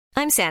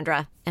I'm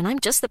Sandra, and I'm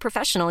just the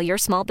professional your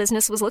small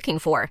business was looking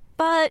for.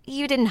 But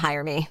you didn't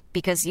hire me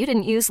because you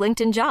didn't use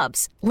LinkedIn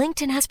Jobs.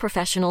 LinkedIn has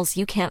professionals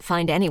you can't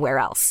find anywhere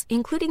else,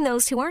 including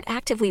those who aren't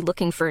actively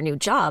looking for a new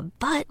job,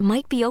 but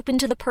might be open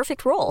to the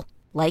perfect role,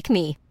 like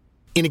me.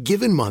 In a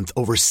given month,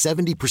 over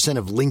 70%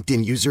 of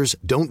LinkedIn users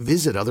don't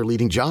visit other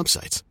leading job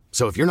sites.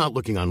 So if you're not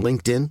looking on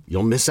LinkedIn,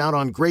 you'll miss out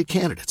on great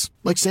candidates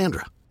like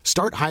Sandra.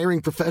 Start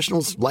hiring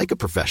professionals like a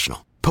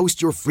professional.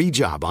 Post your free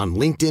job on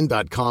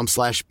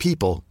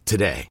linkedin.com/people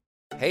today.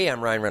 Hey,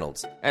 I'm Ryan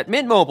Reynolds. At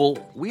Mint Mobile,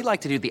 we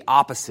like to do the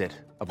opposite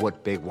of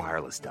what Big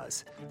Wireless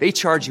does. They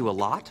charge you a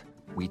lot,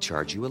 we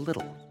charge you a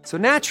little. So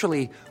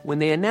naturally, when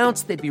they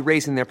announced they'd be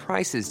raising their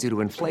prices due to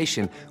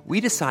inflation,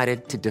 we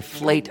decided to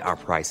deflate our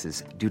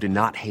prices due to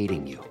not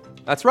hating you.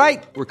 That's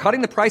right. We're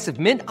cutting the price of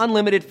Mint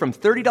Unlimited from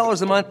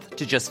 $30 a month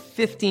to just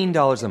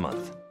 $15 a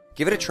month.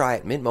 Give it a try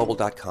at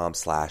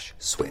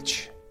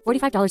mintmobile.com/switch.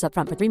 $45 up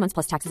front for 3 months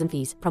plus taxes and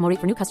fees. Promo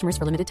rate for new customers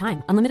for limited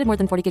time. Unlimited more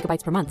than 40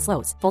 gigabytes per month.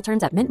 Slows full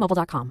terms at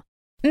mintmobile.com.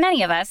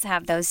 Many of us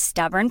have those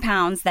stubborn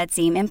pounds that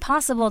seem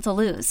impossible to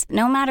lose,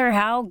 no matter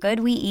how good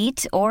we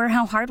eat or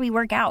how hard we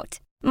work out.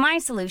 My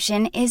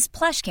solution is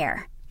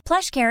PlushCare.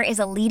 PlushCare is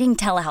a leading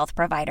telehealth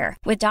provider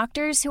with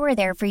doctors who are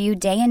there for you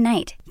day and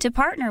night to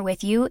partner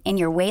with you in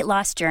your weight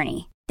loss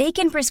journey. They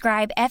can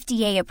prescribe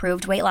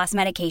FDA-approved weight loss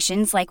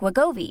medications like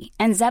Wegovy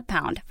and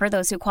Zepbound for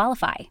those who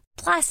qualify.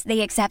 Plus,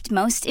 they accept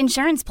most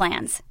insurance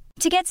plans.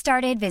 To get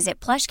started, visit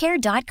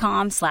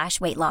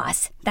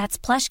plushcare.com/weightloss. That's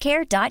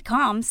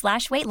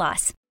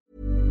plushcare.com/weightloss.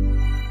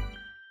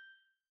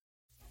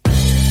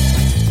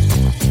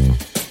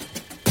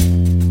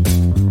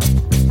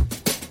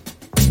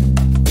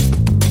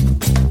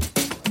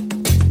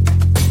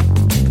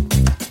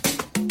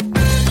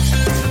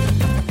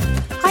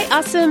 Hi,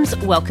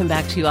 Awesomes. Welcome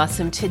back to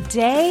Awesome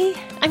Today.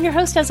 I'm your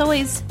host, as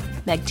always,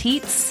 Meg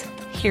Tietz,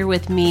 here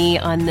with me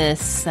on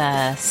this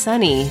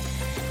sunny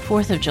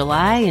 4th of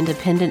July,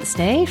 Independence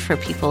Day for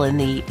people in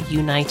the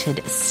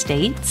United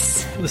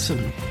States.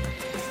 Listen,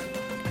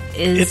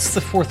 it's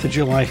the 4th of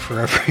July for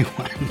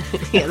everyone.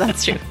 Yeah,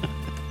 that's true.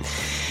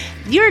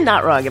 You're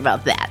not wrong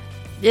about that.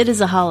 It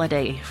is a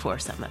holiday for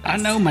some of us. I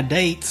know my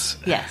dates.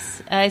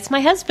 Yes. It's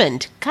my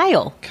husband,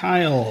 Kyle.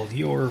 Kyle,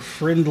 your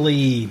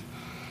friendly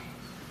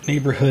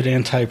neighborhood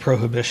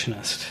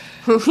anti-prohibitionist.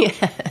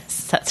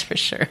 Yes, that's for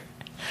sure.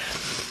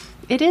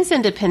 It is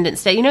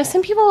Independence Day. You know,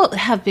 some people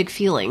have big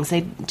feelings. They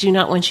do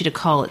not want you to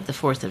call it the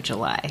 4th of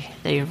July.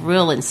 They're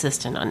real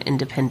insistent on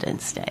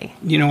Independence Day.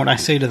 You know what I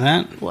say to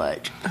that?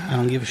 What? I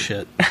don't give a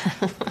shit.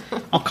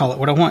 I'll call it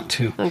what I want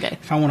to. Okay.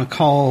 If I want to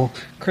call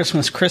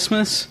Christmas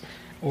Christmas,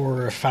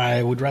 or if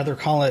I would rather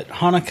call it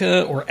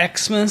Hanukkah or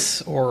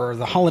Xmas or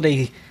the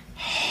holiday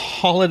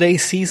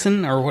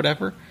season or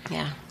whatever.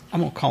 Yeah. I'm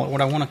going to call it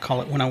what I want to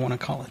call it when I want to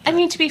call it that. I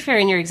mean, to be fair,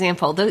 in your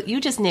example, though,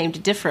 you just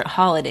named different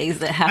holidays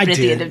that happen at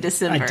the end of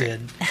December.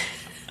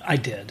 I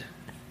did.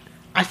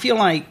 I feel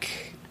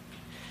like,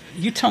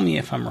 you tell me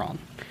if I'm wrong.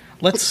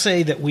 Let's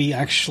say that we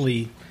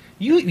actually,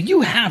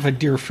 you have a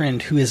dear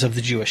friend who is of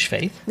the Jewish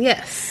faith.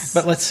 Yes.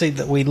 But let's say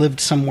that we lived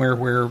somewhere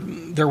where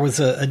there was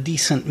a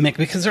decent mix,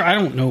 because I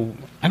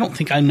don't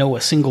think I know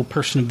a single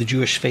person of the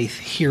Jewish faith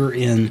here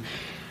in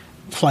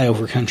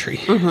flyover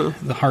country,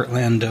 the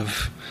heartland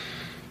of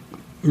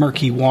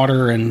murky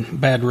water and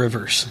bad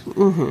rivers,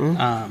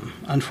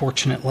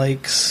 unfortunate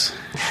lakes,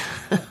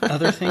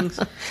 other things.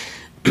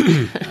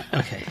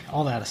 Okay,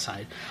 all that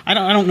aside, I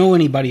don't know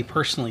anybody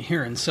personally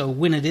here, and so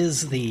when it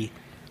is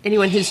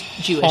anyone who's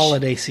Jewish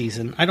holiday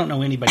season, I don't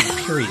know anybody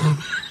period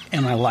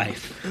in my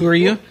life. Who are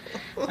you?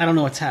 I don't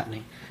know what's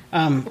happening.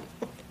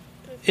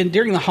 And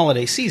during the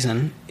holiday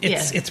season,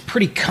 it's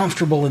pretty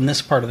comfortable in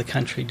this part of the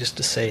country just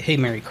to say, "Hey,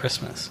 Merry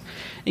Christmas."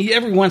 And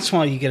every once in a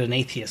while, you get an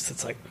atheist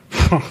that's like,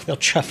 they'll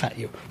chuff at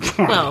you.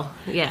 Well,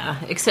 yeah,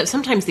 except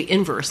sometimes the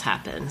inverse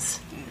happens.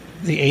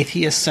 The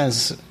atheist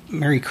says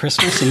Merry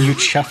Christmas and you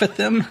chuff at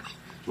them?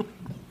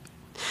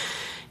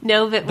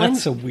 No, but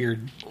that's a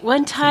weird.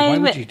 One time, why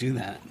would you do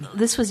that?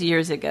 This was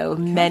years ago.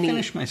 Can I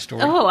finish my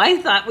story? Oh, I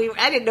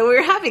didn't know we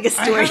were having a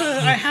story.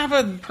 I have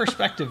a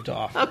perspective to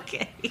offer.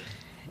 Okay.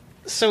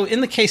 So,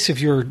 in the case of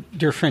your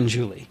dear friend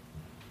Julie,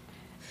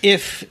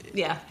 if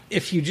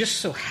you just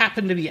so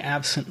happen to be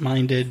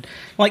absent-minded,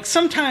 like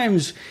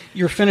sometimes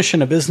you're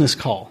finishing a business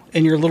call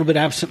and you're a little bit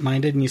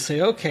absent-minded and you say,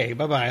 "Okay,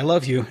 bye-bye, I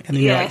love you," and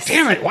then you're like,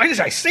 "Damn it, why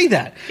did I say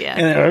that?" Yeah.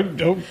 And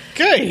then,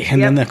 okay,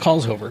 and then the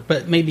call's over.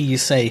 But maybe you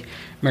say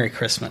Merry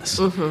Christmas.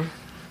 Mm-hmm.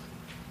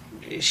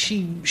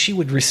 She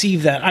would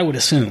receive that, I would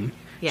assume.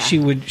 Yeah.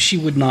 She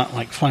would not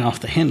like fly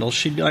off the handle.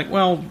 She'd be like,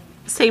 "Well,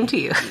 same to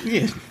you."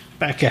 Yeah.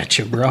 Back at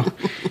you, bro.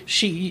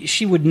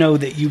 She would know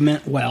that you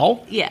meant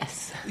well.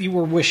 Yes. You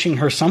were wishing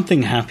her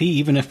something happy,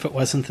 even if it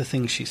wasn't the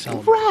thing she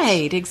celebrates.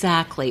 Right,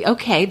 exactly.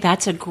 Okay,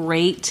 that's a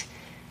great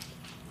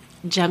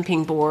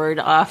jumping board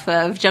off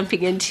of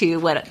jumping into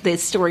what the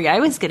story I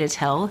was going to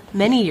tell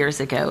many years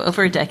ago,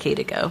 over a decade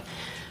ago,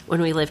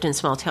 when we lived in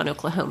small town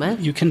Oklahoma.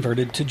 You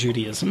converted to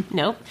Judaism?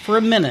 Nope. For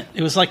a minute.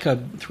 It was like a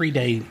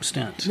 3-day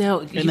stint. No,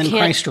 and then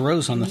Christ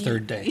arose on the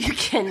third day. You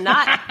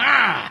cannot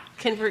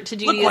convert to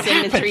Look what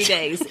Judaism in 3 happened.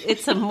 days.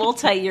 It's a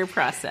multi-year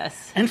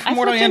process. And from I've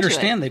what looked I into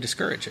understand, it. they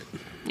discourage it.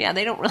 Yeah,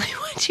 they don't really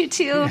want you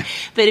to.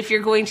 But if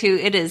you're going to,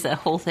 it is a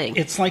whole thing.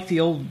 It's like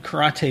the old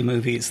karate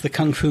movies, the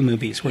kung fu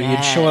movies, where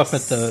you'd show up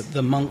at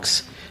the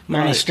monks'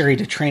 monastery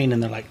to train,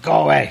 and they're like, "Go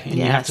away," and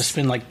you have to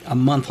spend like a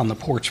month on the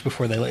porch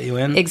before they let you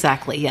in.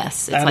 Exactly.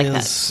 Yes, it's That like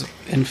is,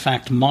 in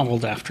fact,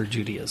 modeled after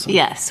Judaism.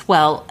 Yes.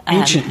 Well,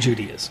 Ancient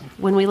Judaism.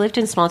 when we lived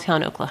in small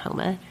town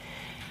Oklahoma,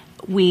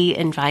 we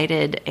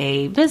invited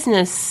a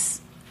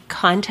business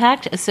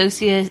contact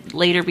associate,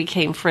 later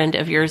became friend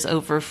of yours,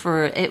 over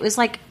for it was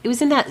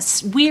in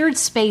that weird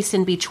space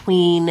in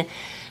between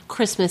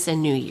Christmas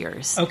and New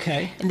Year's.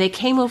 Okay. And they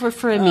came over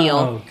for a meal.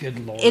 Oh,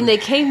 good Lord. And they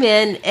came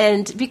in,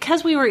 and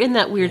because we were in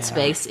that weird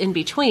space in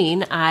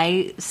between,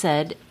 I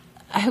said,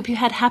 I hope you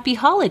had happy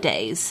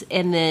holidays.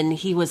 And then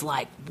he was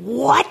like,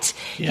 what?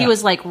 Yeah. He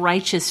was like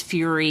righteous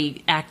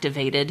fury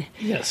activated.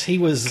 Yes, he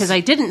was. Because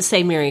I didn't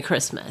say Merry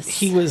Christmas.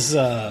 He was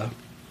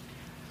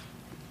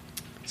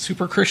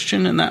super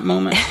Christian in that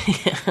moment.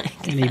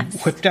 And he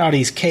whipped out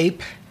his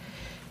cape.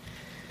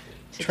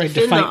 Tried to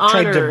defend the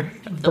tried to honor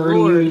of the burn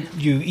Lord.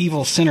 you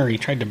evil sinner. He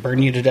tried to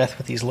burn you to death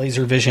with his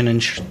laser vision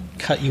and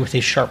cut you with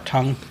his sharp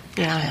tongue.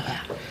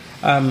 Yeah.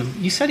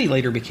 You said he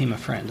later became a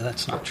friend.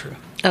 That's not true.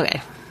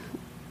 Okay.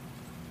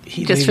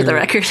 He Just for the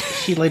record.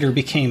 He later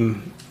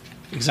became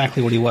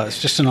exactly what he was,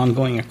 just an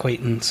ongoing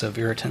acquaintance of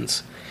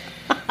irritants.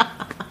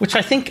 Which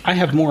I think I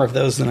have more of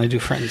those than I do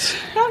friends.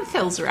 That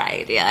feels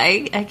right. Yeah,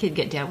 I could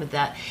get down with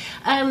that.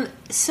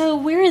 So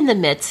we're in the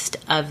midst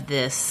of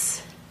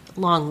this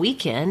long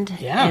weekend.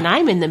 Yeah. And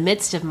I'm in the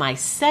midst of my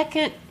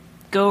second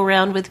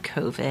go-around with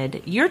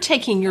COVID. You're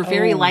taking your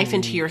very life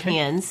into your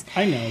hands.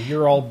 I know.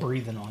 You're all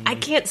breathing on me. I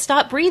can't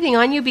stop breathing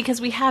on you because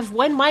we have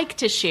one mic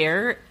to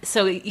share.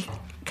 So,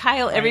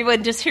 Kyle,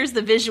 everyone just hears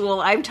the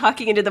visual. I'm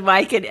talking into the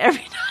mic, and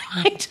every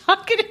time I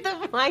talk into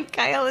the mic,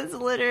 Kyle is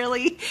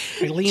literally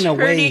I lean turning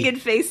away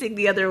and facing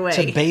the other way.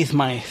 to bathe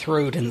my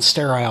throat in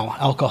sterile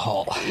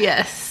alcohol.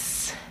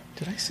 Yes.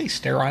 Did I say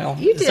sterile?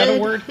 You Is did. that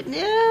a word?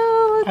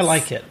 No. I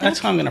like it. That's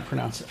how I'm going to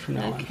pronounce it from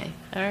now on. Okay.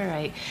 All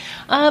right.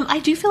 I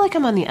do feel like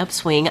I'm on the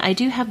upswing. I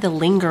do have the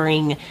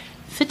lingering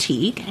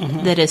fatigue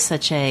Mm-hmm. that is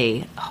such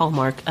a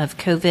hallmark of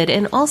COVID,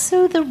 and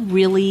also the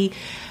really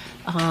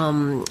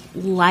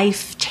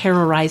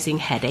life-terrorizing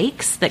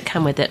headaches that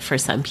come with it for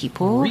some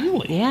people.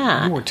 Really?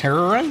 Yeah. You were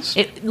terrorized?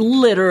 It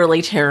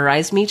literally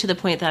terrorized me to the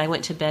point that I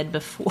went to bed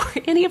before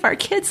any of our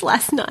kids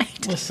last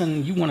night.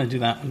 Listen, you want to do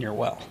that when you're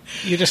well.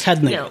 You just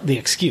had No. the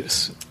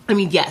excuse. I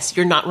mean, yes,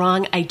 you're not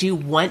wrong. I do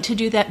want to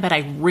do that, but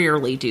I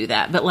rarely do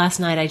that. But last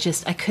night, I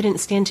couldn't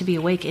stand to be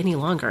awake any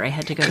longer. I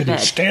had to go to Couldn't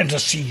bed. stand to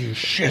see you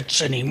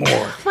shits anymore.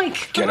 Oh my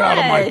gosh. Get out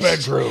of my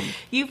bedroom.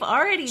 You've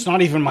already... It's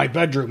not even my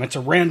bedroom. It's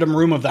a random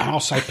room of the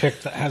house I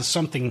picked that has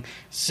something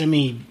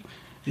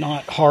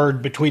not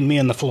hard between me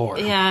and the floor.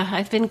 Yeah,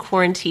 I've been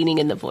quarantining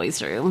in the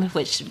boys' room,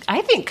 which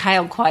I think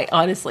Kyle quite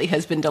honestly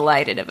has been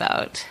delighted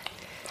about.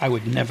 I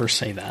would never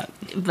say that.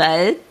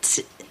 But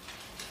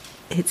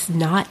it's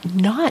not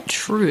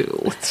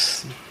true.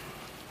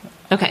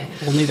 Okay.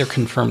 We'll neither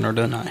confirm nor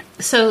deny.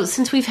 So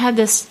since we've had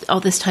all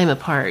this time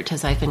apart,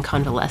 as I've been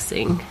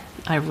convalescing,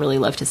 I really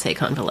love to say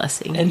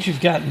convalescing. And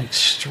you've gotten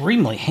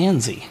extremely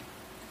handsy.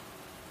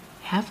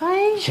 Have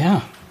I?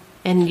 Yeah.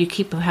 And you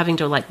keep having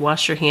to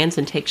wash your hands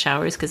and take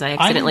showers because I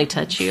accidentally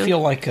touch you? I feel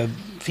like a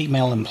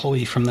female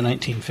employee from the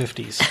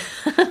 1950s.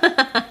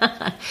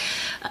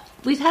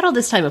 We've had all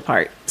this time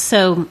apart,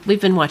 so we've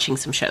been watching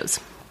some shows.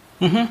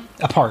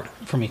 Apart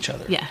from each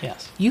other. Yeah.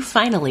 Yes. You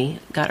finally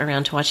got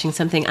around to watching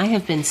something I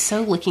have been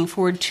so looking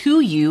forward to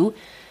you.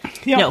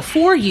 Yeah. No,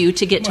 for you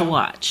to get to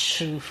watch.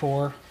 2,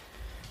 4,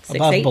 6,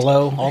 above, 8.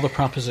 below, all the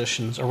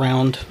propositions,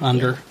 around,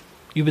 under.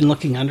 You've been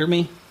looking under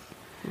me?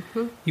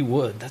 Mm-hmm. You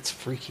would. That's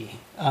freaky.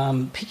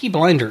 Peaky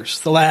Blinders,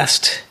 the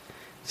last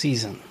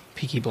season,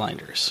 Peaky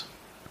Blinders.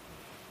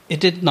 It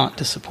did not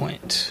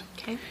disappoint.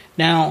 Okay.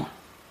 Now,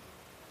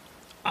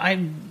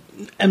 I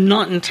am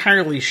not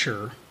entirely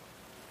sure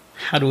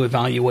how to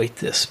evaluate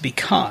this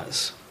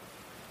because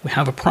we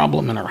have a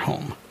problem in our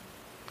home.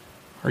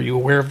 Are you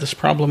aware of this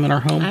problem in our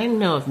home? I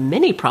know of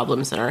many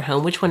problems in our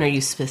home. Which one are you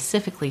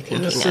specifically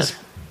thinking This of? is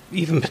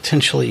even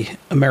potentially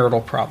a marital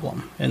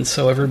problem. And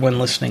so everyone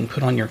listening,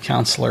 put on your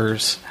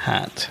counselor's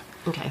hat.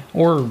 Okay.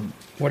 Or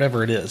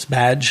whatever it is.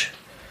 Badge.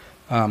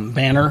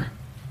 Banner.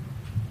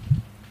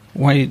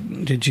 Why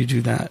did you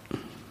do that?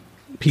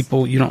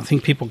 People, you don't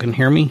think people can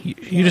hear me?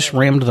 You just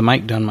rammed the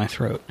mic down my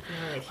throat.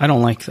 I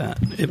don't like that.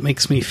 It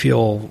makes me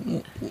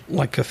feel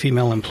like a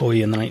female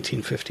employee in the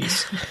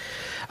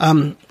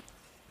 1950s.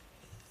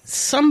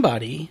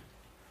 Somebody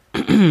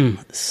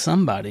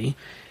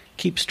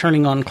keeps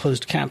turning on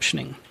closed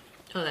captioning.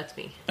 Oh, that's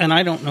me. And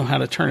I don't know how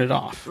to turn it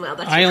off. Well,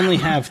 that's I your only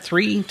problem. have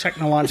 3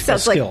 technological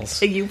Sounds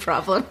skills. like a you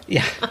problem.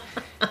 Yeah.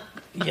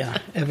 Yeah,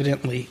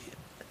 evidently.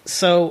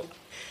 So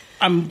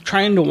I'm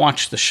trying to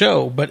watch the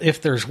show, but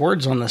if there's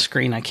words on the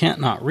screen, I can't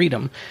not read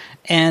them.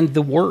 And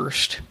the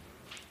worst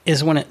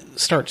is when it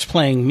starts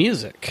playing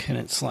music, and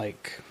it's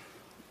like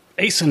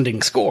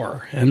ascending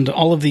score and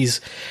all of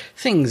these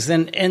things.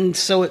 And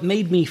so it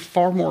made me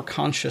far more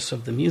conscious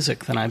of the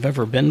music than I've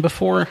ever been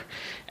before.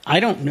 I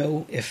don't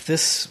know if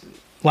this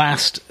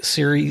last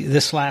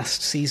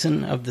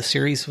season of the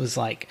series was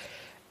like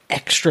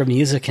extra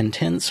music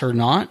intense or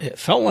not. It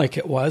felt like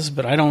it was,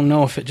 but I don't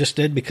know if it just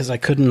did because I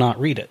could not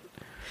read it.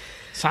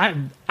 So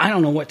I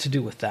don't know what to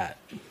do with that.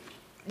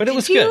 But it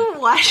was good.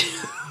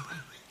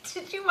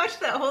 Did you watch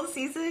that whole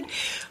season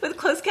with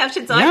closed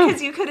captions on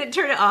because you couldn't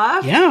turn it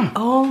off? Yeah.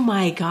 Oh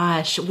my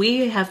gosh.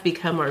 We have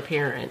become our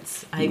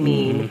parents. I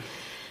mean,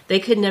 they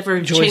could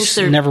never Joyce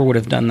change never would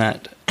have done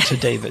that to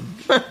David.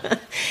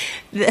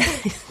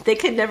 They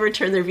could never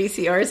turn their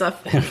VCRs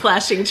off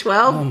flashing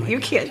 12. You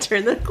can't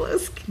turn the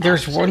closed captions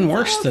There's one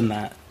worse off. than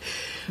that.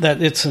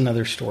 That it's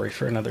another story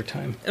for another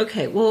time.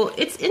 Okay, well,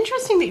 it's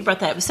interesting that you brought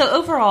that up. So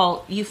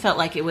overall, you felt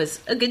like it was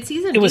a good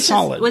season? It was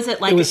solid. Was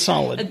it like it was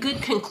solid. a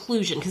good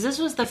conclusion? Because this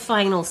was the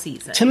final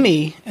season. To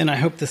me, and I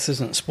hope this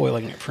isn't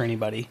spoiling it for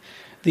anybody,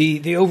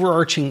 the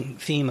overarching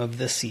theme of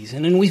this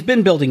season, and we've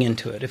been building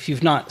into it. If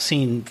you've not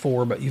seen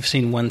 4, but you've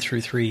seen 1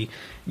 through 3,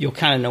 you'll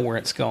kind of know where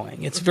it's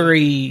going. It's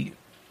very,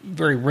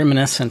 very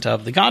reminiscent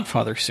of the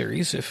Godfather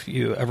series, if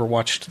you ever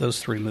watched those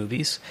 3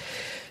 movies,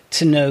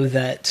 to know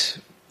that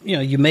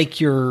you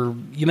make your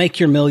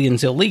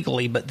millions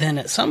illegally, but then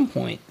at some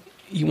point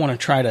you want to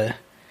try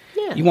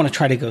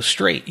to go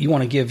straight. You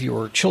want to give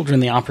your children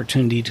the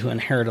opportunity to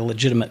inherit a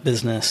legitimate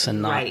business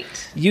and not Right.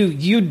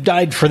 You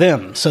died for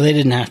them, so they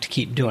didn't have to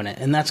keep doing it.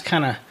 And that's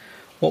kind of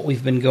what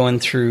we've been going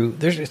through.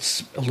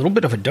 It's a little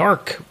bit of a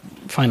dark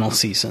final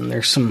season.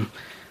 There's some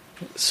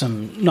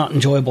not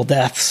enjoyable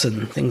deaths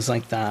and things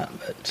like that,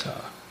 but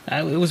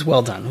it was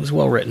well done. It was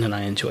well written, and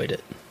I enjoyed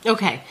it.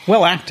 Okay.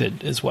 Well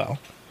acted as well.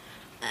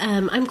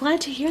 I'm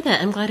glad to hear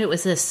that. I'm glad it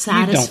was a You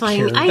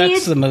satisfying. don't care.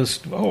 That's the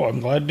most. Oh,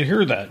 I'm glad to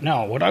hear that.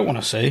 Now, what I want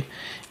to say,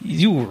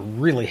 you were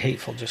really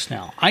hateful just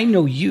now. I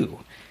know you.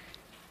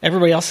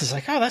 Everybody else is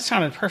like, oh, that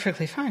sounded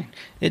perfectly fine.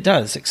 It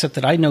does, except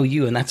that I know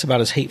you, and that's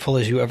about as hateful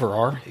as you ever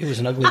are. It was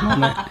an ugly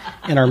moment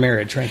in our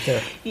marriage right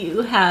there.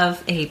 You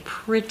have a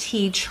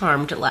pretty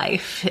charmed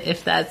life,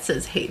 if that's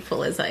as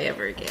hateful as I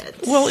ever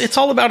get. Well, it's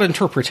all about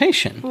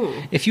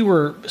interpretation. If you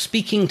were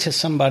speaking to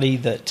somebody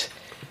that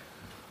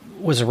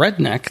was a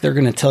redneck, they're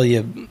going to tell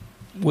you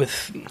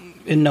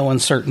in no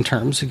uncertain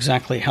terms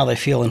exactly how they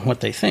feel and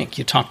what they think.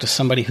 You talk to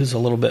somebody who's a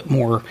little bit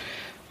more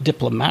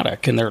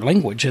diplomatic in their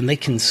language, and they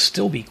can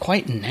still be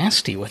quite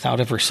nasty without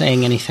ever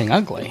saying anything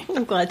ugly.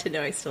 I'm glad to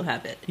know I still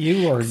have it.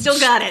 You are still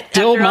got it.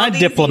 Still after my all these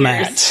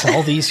diplomat years.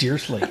 all these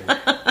years later.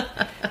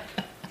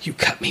 You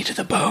cut me to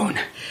the bone.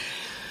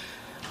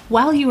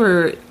 While you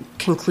were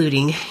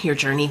concluding your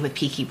journey with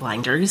Peaky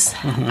Blinders,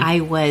 I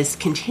was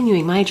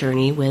continuing my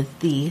journey with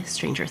the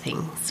Stranger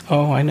Things.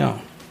 Oh, I know.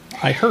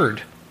 I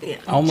heard. Yeah,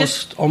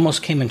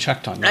 Almost came and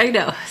checked on you. I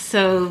know.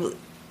 So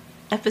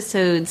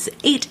episodes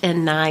 8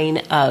 and 9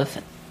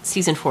 of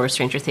season 4 of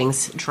Stranger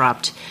Things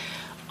dropped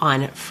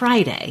on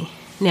Friday.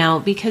 Now,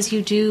 because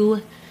you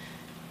do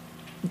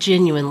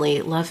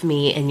genuinely love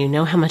me and you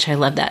know how much I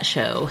love that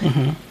show,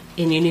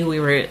 and you knew we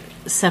were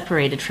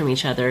separated from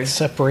each other.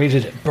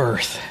 Separated at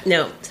birth.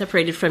 No,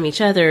 separated from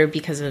each other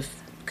because of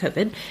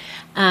COVID.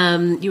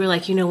 You were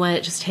like, you know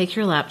what? Just take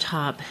your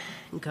laptop,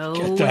 go.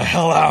 Get the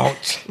hell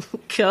out.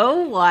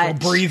 Go watch.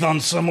 Go breathe on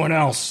someone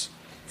else.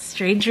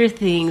 Stranger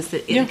Things.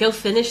 Go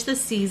finish the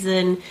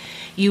season.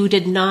 You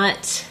did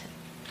not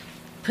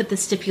put the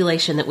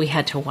stipulation that we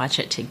had to watch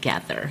it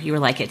together. You were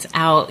like, it's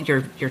out.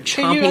 You're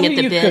chomping at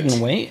the bit. You couldn't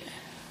wait.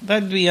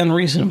 That'd be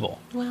unreasonable.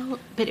 Well,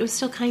 but it was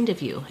still kind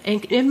of you.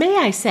 And may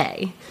I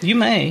say... You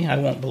may. I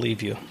won't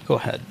believe you. Go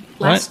ahead.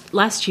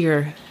 Last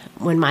year,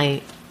 when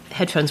my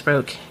headphones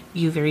broke,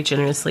 you very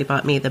generously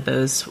bought me the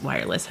Bose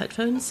wireless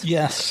headphones.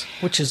 Yes,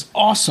 which is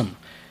awesome.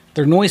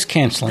 They're noise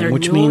canceling,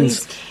 which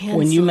means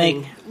when you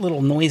make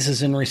little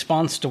noises in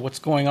response to what's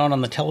going on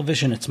the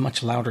television, it's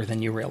much louder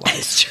than you realize.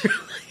 That's true.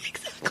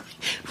 Exactly.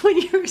 When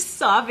you were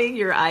sobbing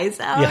your eyes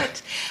out, Yeah.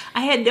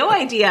 I had no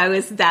idea I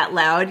was that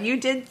loud. You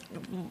did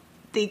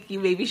think you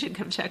maybe should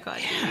come check on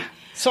me.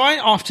 So I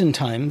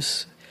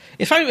oftentimes,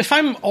 if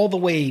I'm all the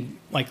way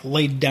like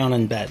laid down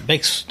in bed,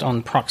 based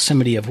on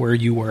proximity of where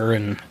you were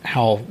and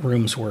how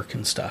rooms work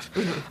and stuff,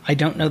 I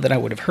don't know that I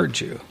would have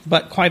heard you.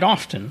 But quite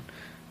often,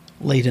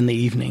 late in the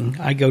evening,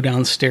 I go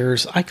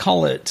downstairs. I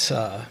call it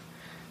the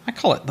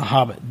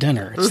Hobbit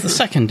dinner. It's the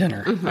second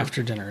dinner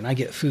after dinner, and I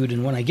get food.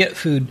 And when I get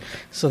food,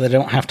 so that I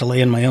don't have to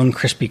lay in my own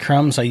crispy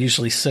crumbs, I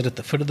usually sit at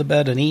the foot of the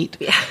bed and eat,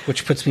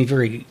 which puts me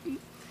very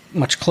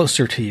much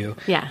closer to you.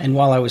 Yeah. And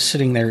while I was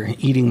sitting there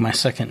eating my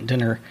second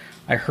dinner,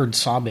 I heard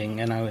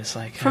sobbing, and I was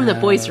like... From the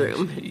boys'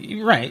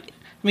 room. Right.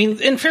 I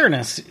mean, in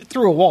fairness,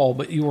 through a wall,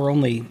 but you were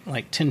only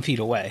like 10 feet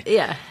away.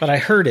 Yeah. But I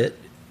heard it.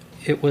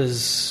 It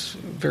was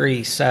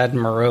very sad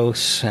and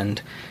morose,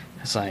 and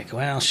I was like,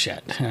 well,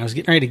 shit. And I was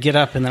getting ready to get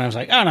up, and then I was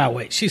like, oh, no,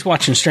 wait, she's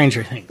watching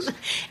Stranger Things.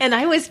 And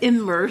I was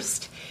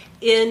immersed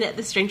in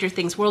the Stranger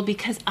Things world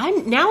because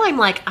I'm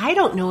like, I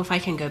don't know if I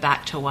can go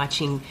back to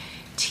watching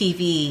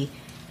TV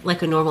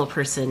like a normal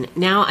person.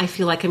 Now I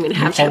feel like I'm going to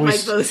have to have my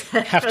Bose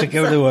headphones have to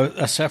go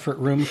to a separate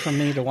room from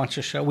me to watch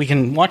a show. We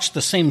can watch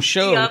the same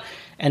show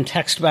and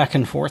text back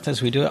and forth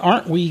as we do it.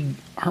 Aren't we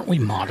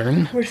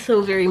modern? We're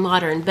so very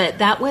modern. But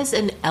that was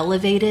an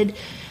elevated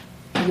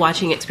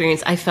watching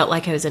experience. I felt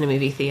like I was in a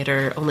movie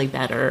theater, only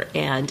better.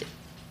 And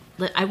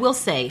I will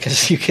say...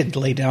 Because you could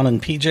lay down in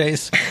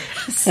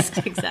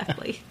PJs.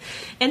 Exactly.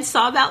 And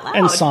sob out loud.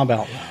 And sob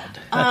out loud.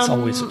 That's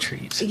always a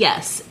treat.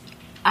 Yes.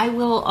 I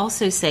will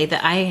also say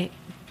that I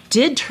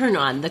did turn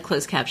on the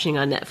closed captioning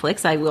on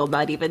Netflix. I will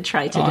not even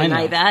try to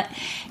deny that.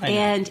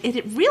 And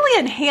it really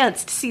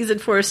enhanced season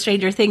 4 of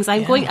Stranger Things.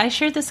 I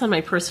shared this on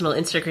my personal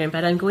Instagram,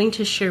 but I'm going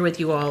to share with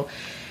you all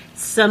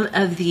some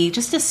of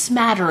just a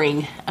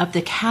smattering of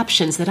the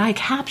captions that I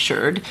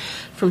captured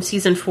from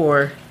season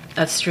 4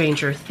 of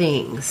Stranger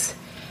Things.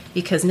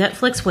 Because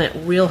Netflix went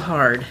real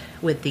hard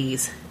with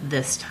these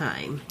this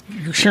time.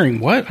 You're sharing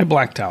what? I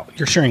blacked out.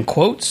 You're sharing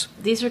quotes?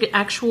 These are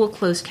actual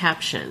closed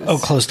captions. Oh,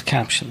 closed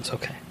captions.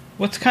 Okay.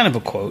 What's kind of a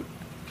quote?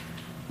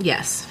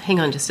 Yes. Hang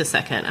on just a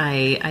second.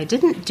 I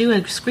didn't do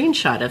a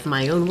screenshot of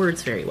my own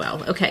words very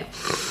well. Okay.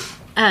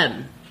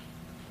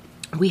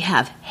 We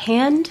have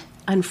hand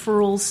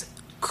unfurls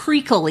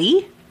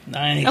creakily.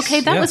 Nice.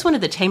 Okay, that was one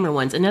of the tamer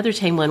ones. Another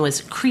tame one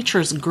was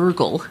creatures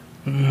gurgle.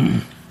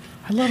 I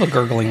love a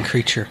gurgling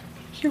creature.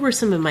 Here were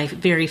some of my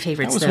very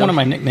favorites. That was one of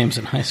my nicknames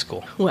in high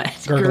school. What?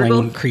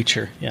 Gurgling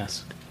creature,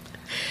 yes.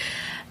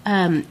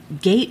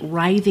 Gate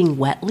writhing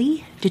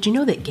wetly. Did you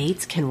know that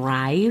gates can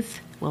writhe?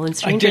 Well, in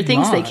Stranger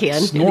Things they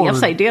can. In the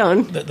Upside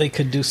Down. That they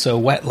could do so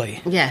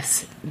wetly.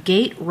 Yes.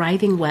 Gate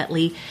writhing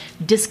wetly.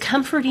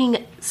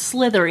 Discomforting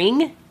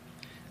slithering.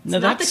 It's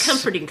not the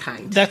comforting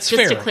kind. That's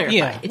fair. Just to clarify.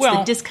 Yeah. It's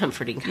the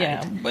discomforting kind.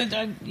 Yeah,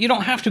 but you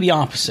don't have to be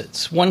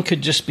opposites. One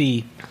could just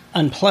be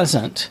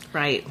unpleasant.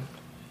 Right.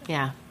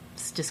 Yeah.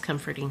 It's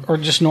discomforting. Or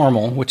just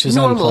normal, which is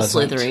normal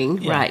unpleasant.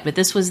 Slithering, yeah. Right. But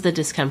this was the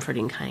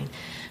discomforting kind.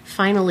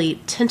 Finally,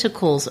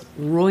 tentacles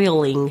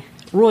roiling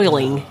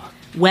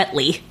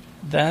wetly.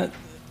 That,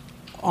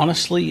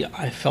 honestly,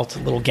 I felt a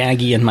little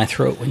gaggy in my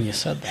throat when you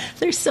said that.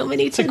 There's so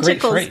many tentacles.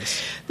 It's a great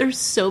phrase. There's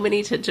so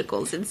many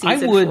tentacles in season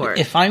 4. I would,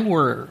 if I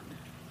were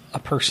a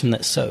person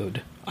that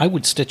sewed, I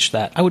would stitch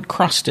that. I would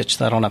cross-stitch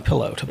that on a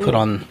pillow to put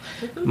on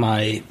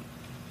my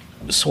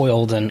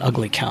soiled and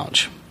ugly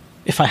couch.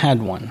 If I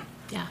had one.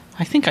 Yeah.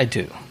 I think I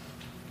do.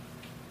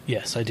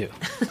 Yes, I do.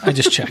 I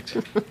just checked.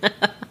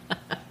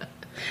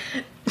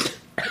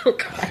 Oh,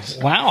 gosh.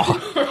 Wow.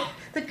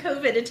 The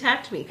COVID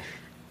attacked me.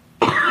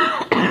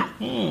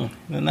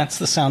 And that's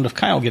the sound of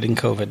Kyle getting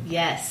COVID.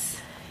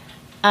 Yes.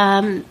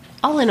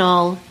 All in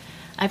all,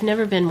 I've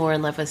never been more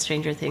in love with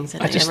Stranger Things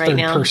than I am right now. I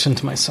just third person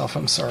to myself.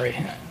 I'm sorry.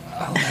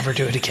 I'll never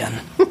do it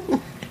again.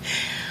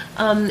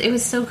 It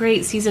was so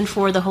great. Season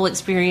 4, the whole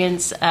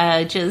experience.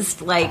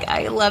 Just like,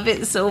 I love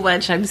it so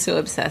much. I'm so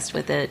obsessed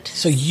with it.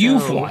 So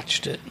you've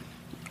watched it.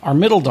 Our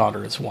middle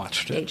daughter has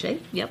watched it. AJ,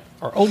 yep.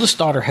 Our oldest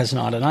daughter has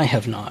not, and I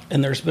have not.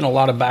 And there's been a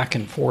lot of back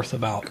and forth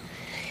about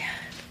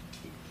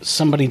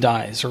somebody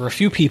dies or a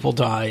few people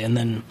die, and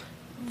then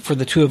for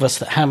the two of us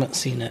that haven't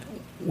seen it,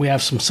 we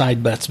have some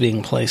side bets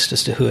being placed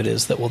as to who it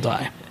is that will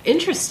die.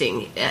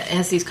 Interesting.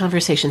 As these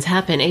conversations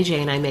happen, AJ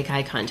and I make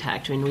eye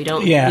contact. I mean, we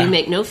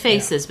make no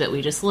faces, but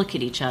we just look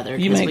at each other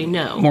because we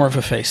know. More of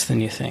a face than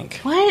you think.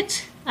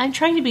 What? I'm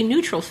trying to be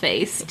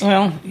neutral-faced.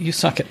 Well, you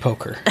suck at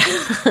poker.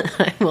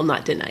 I will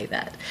not deny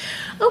that.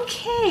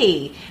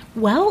 Okay.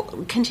 Well,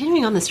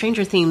 continuing on the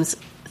Stranger theme.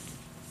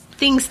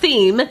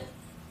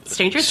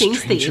 Stranger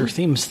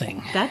Themes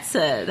thing.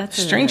 That's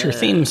Stranger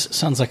Themes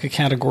sounds like a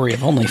category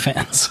of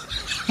OnlyFans.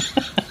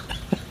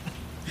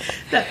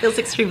 That feels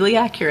extremely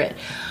accurate.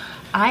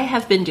 I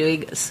have been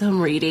doing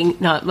some reading,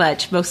 not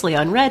much, mostly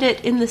on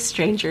Reddit, in the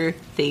Stranger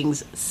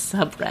Things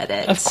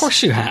subreddit. Of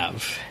course you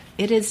have.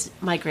 It is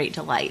my great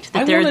delight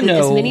that there are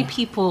as many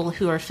people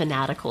who are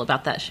fanatical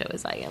about that show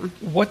as I am.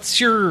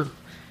 What's your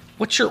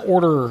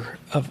order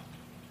of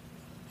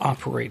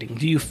operating?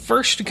 Do you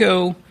first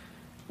go,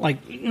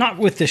 like, not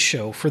with this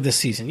show for this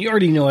season, you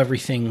already know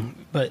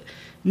everything, but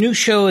new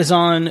show is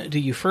on, do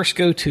you first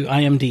go to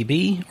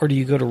IMDb or do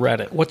you go to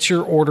Reddit? What's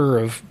your order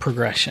of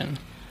progression?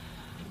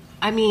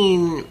 I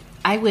mean,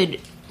 I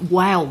would,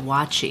 while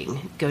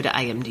watching, go to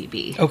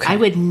IMDb. Okay. I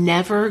would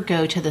never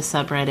go to the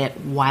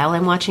subreddit while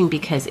I'm watching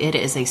because it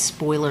is a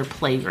spoiler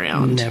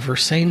playground. Never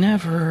say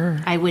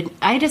never. I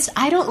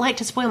don't like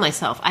to spoil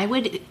myself.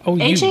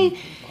 AJ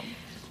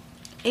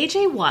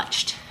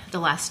watched the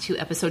last 2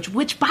 episodes,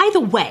 which, by the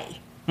way,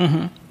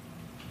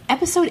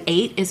 episode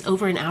 8 is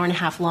over an hour and a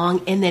half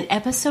long, and then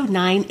episode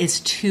 9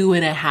 is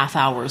 2.5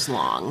 hours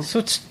long. So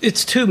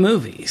it's 2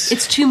 movies.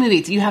 It's 2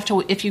 movies. You have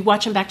to, if you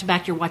watch them back to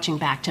back, you're watching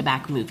back to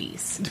back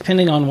movies.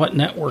 Depending on what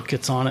network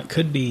it's on, it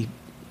could be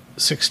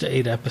 6 to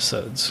 8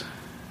 episodes.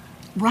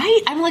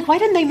 Right? I'm like, why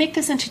didn't they make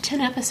this into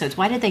 10 episodes?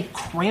 Why did they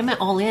cram it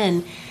all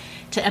in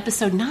to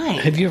episode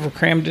 9? Have you ever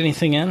crammed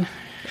anything in?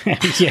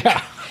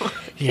 Yeah.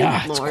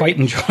 Yeah, it's quite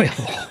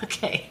enjoyable.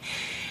 Okay.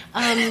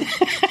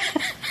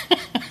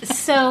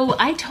 So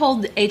I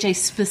told AJ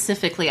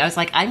specifically, I was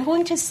like, I'm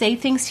going to say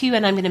things to you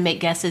and I'm going to make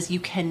guesses. You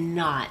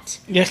cannot.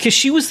 Yeah, because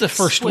she was the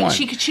first one.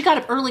 She got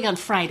up early on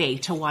Friday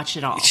to watch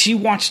it all. She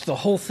watched the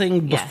whole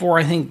thing before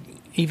I think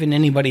even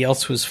anybody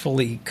else was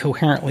fully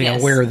coherently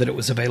aware that it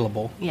was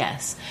available.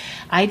 Yes.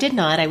 I did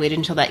not. I waited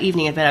until that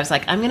evening in bed. I was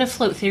like, I'm going to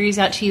float theories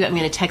out to you. I'm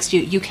going to text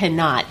you. You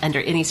cannot,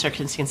 under any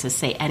circumstances,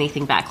 say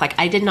anything back. Like,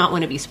 I did not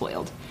want to be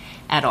spoiled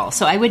at all.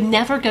 So I would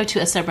never go to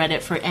a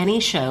subreddit for any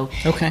show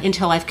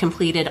until I've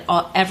completed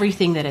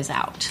everything that is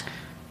out.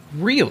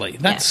 Really?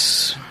 That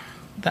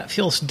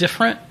feels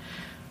different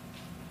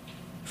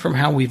from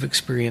how we've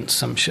experienced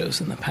some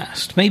shows in the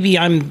past. Maybe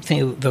I'm,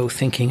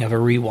 thinking of a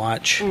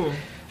rewatch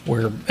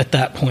where at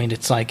that point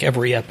it's like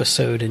every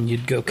episode and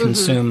you'd go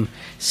consume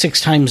 6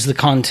 times the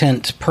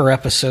content per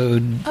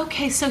episode.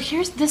 Okay, so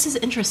this is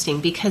interesting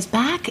because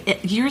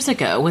back years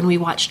ago when we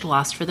watched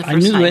Lost for the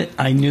first time.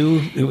 I knew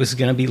it was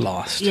going to be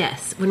Lost.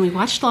 Yes, when we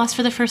watched Lost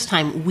for the first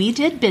time, we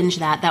did binge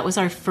that. That was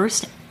our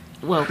first,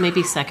 well,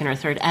 maybe second or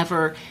third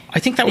ever. I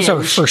think that was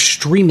our first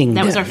streaming binge.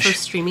 That was our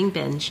first streaming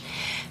binge.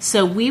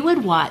 So we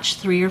would watch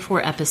 3 or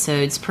 4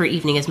 episodes per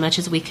evening, as much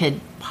as we could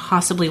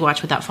possibly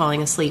watch without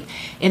falling asleep.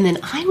 And then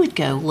I would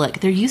go, look,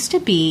 there used to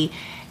be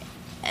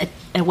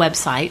a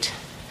website,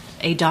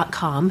 a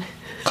 .com.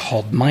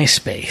 Called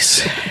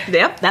MySpace.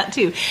 Yep, that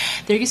too.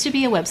 There used to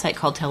be a website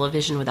called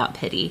Television Without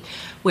Pity,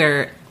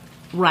 where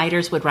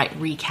writers would write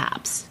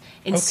recaps.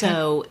 And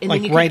so, and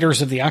like then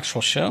writers of the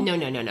actual show?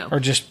 No. Or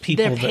just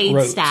people that wrote? The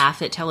paid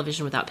staff at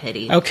Television Without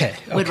Pity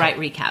would write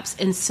recaps.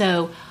 And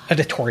so...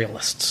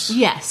 editorialists.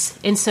 Yes.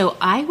 And so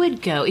I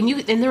would go,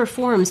 and there were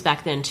forums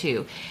back then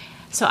too.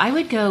 So I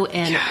would go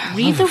and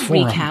read the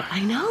recap.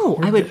 I know.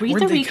 I would read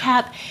the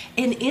recap.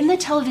 And in the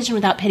Television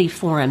Without Pity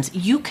forums,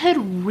 you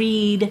could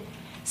read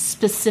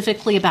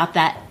specifically about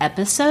that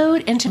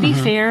episode. And to be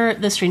fair,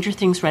 the Stranger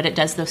Things Reddit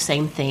does the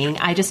same thing.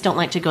 I just don't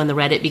like to go in the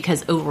Reddit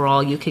because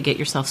overall you could get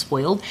yourself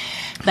spoiled.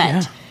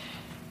 But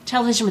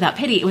Television Without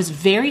Pity, it was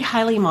very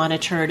highly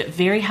monitored,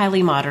 very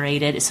highly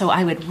moderated. So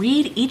I would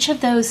read each of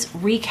those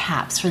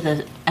recaps for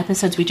the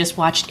episodes we just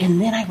watched,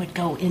 and then I would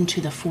go into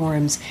the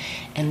forums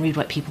and read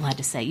what people had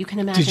to say. You can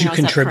imagine. Did you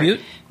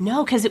contribute?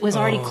 No, because it was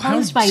already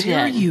closed by then.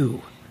 How dare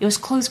you? It was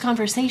closed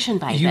conversation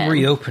by then. You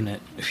reopen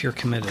it if you're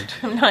committed.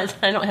 I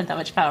don't have that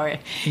much power.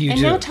 You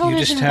do. Now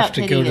Television you just have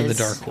to go to the is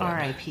dark web.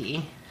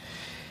 R.I.P.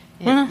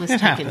 It was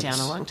taken down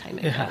a long time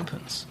ago. It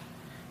happens.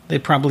 They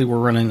probably were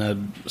running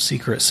a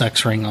secret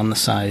sex ring on the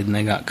side and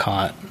they got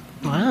caught.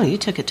 Wow, you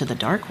took it to the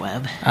dark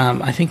web.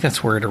 I think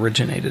that's where it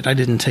originated. I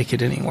didn't take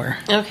it anywhere.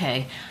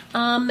 Okay.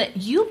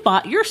 You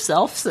bought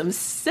yourself some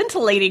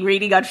scintillating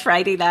reading on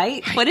Friday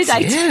night. What did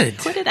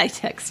I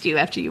text you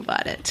after you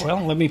bought it?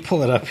 Well, let me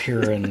pull it up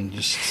here and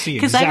just see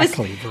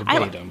exactly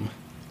verbatim.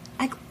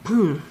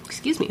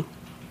 Excuse me.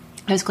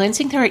 I was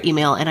glancing through our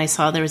email and I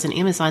saw there was an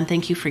Amazon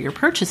thank you for your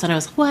purchase, and I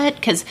was, what?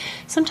 Because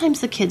sometimes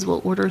the kids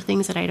will order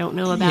things that I don't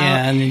know about.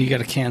 Yeah, and then you got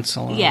to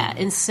cancel them. Yeah,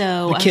 and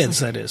so... The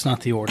kids, that is,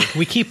 not the order.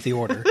 We keep the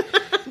order.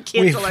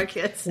 Cancel our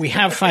kids. We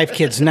have 5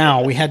 kids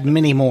now. We had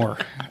many more.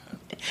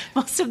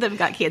 Most of them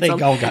got canceled.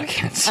 They all got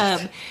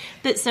canceled.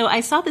 But so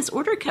I saw this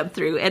order come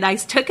through, and I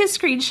took a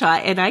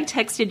screenshot, and I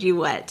texted you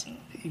what?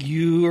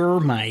 You're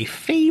my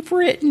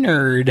favorite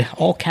nerd.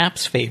 All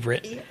caps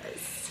favorite. Yes.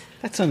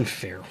 That's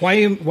unfair.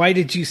 Why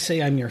did you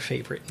say I'm your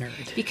favorite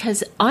nerd?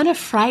 Because on a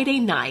Friday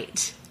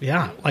night...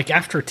 Yeah, like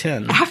after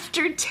 10.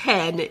 After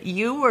 10,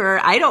 you were...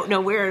 I don't know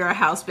where in our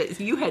house, but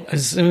you had... I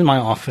was in my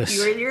office.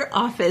 You were in your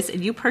office,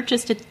 and you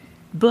purchased a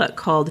book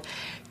called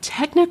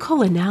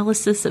Technical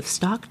Analysis of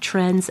Stock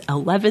Trends,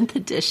 11th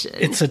edition.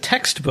 It's a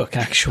textbook,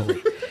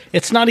 actually.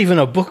 It's not even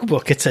a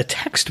book. It's a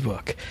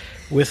textbook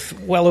with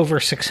well over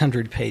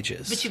 600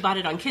 pages. But you bought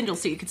it on Kindle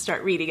so you could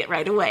start reading it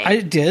right away.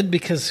 I did,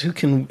 because who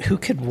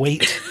could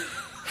wait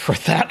for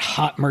that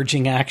hot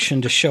merging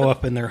action to show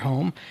up in their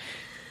home?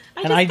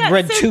 And I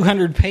read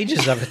 200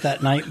 pages of it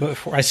that night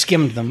before I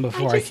skimmed them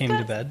before I came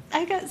to bed.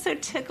 I got so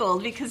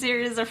tickled because here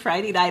is a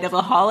Friday night of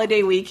a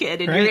holiday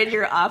weekend, and you're in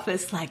your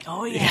office like,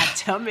 oh yeah,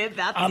 tell me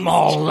about I'm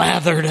all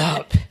lathered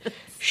up.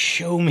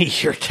 Show me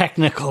your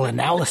technical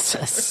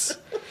analysis.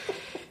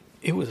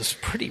 It was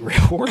pretty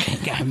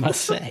rewarding, I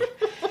must say.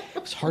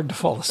 It was hard to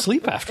fall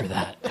asleep after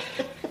that.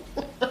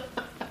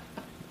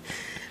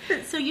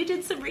 So you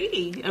did some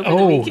reading over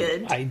the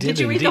weekend. I did. Did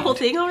you read the whole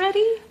thing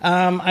already?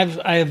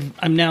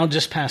 I'm now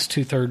just past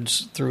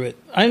 2/3 through it.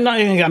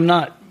 I'm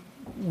not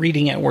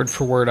reading it word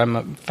for word.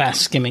 I'm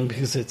fast skimming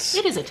because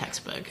it is a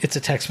textbook. It's a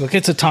textbook.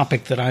 It's a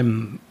topic that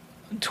I'm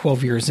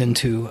 12 years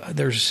into.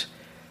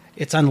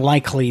 It's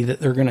unlikely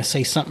that they're going to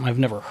say something I've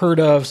never heard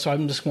of, so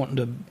I'm just wanting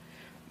to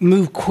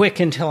move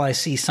quick until I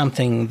see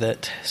something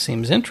that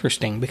seems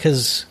interesting,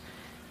 because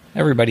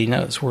everybody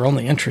knows we're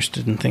only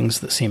interested in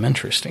things that seem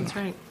interesting. That's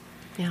right.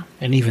 Yeah.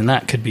 And even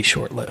that could be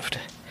short-lived.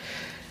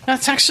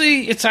 It's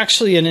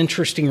actually an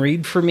interesting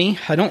read for me.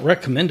 I don't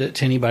recommend it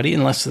to anybody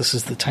unless this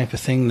is the type of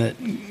thing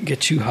that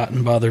gets you hot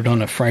and bothered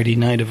on a Friday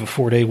night of a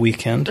 4-day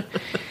weekend.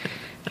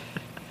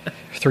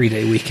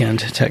 3-day weekend,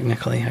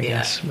 technically, I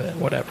guess, but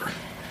whatever.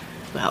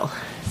 Well,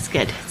 It's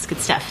good. It's good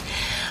stuff.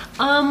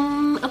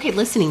 Okay,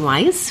 listening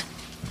wise,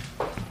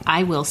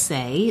 I will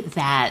say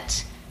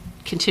that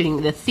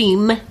continuing the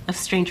theme of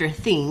Stranger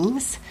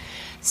Things,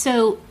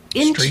 so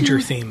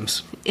Stranger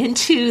Themes.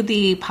 Into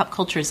the pop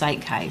culture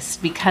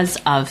zeitgeist because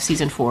of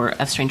season 4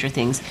 of Stranger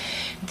Things,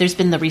 there's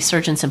been the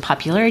resurgence and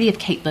popularity of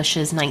Kate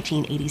Bush's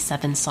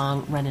 1987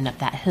 song "Running Up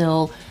That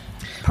Hill."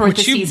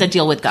 Parentheses, A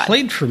Deal with God.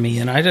 Played for me,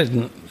 and I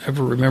didn't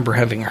ever remember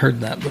having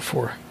heard that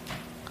before.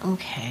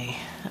 Okay,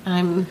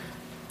 I'm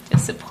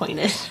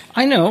disappointed.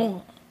 I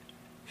know.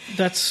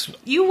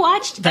 You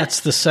watched.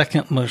 That's the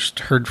second most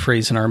heard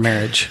phrase in our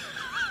marriage.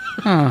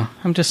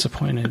 I'm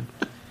disappointed.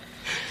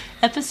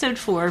 Episode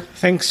 4.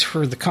 Thanks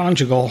for the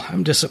conjugal.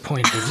 I'm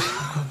disappointed.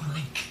 Oh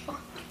my God.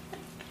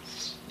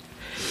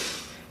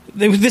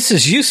 This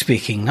is you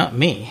speaking, not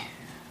me.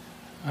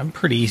 I'm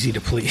pretty easy to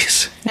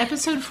please.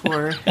 Episode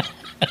 4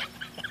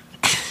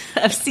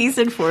 of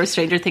season 4 of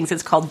Stranger Things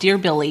is called Dear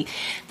Billy.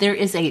 There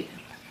is a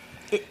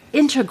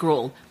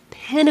integral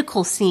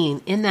pinnacle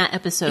scene in that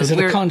episode. Is it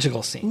a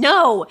conjugal scene?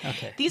 No.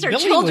 Okay. These are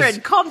Billy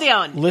children. Calm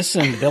down.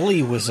 Listen,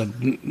 Billy was a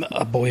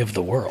boy of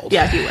the world.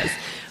 Yeah, he was.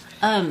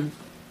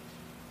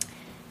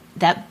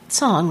 That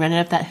song, "Running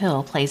Up That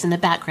Hill," plays in the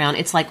background.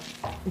 It's like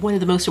one of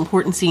the most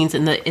important scenes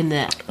in the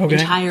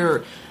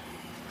entire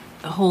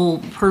whole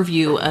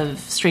purview of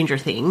Stranger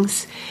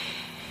Things.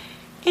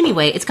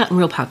 Anyway, it's gotten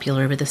real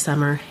popular over the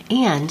summer,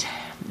 and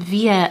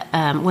via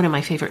one of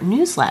my favorite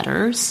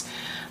newsletters.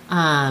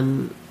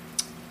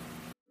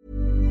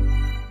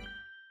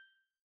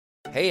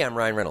 Hey, I'm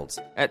Ryan Reynolds.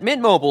 At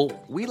Mint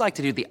Mobile, we like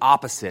to do the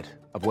opposite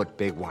of what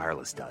Big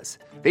Wireless does.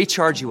 They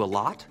charge you a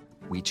lot.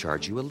 We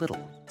charge you a little.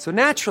 So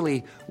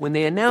naturally, when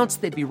they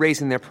announced they'd be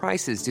raising their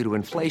prices due to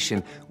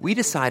inflation, we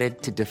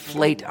decided to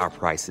deflate our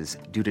prices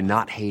due to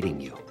not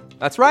hating you.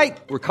 That's right.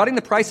 We're cutting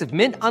the price of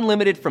Mint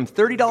Unlimited from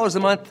 $30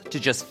 a month to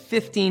just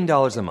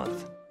 $15 a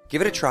month.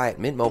 Give it a try at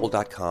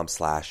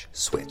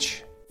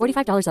mintmobile.com/switch.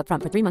 $45 up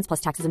front for 3 months plus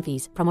taxes and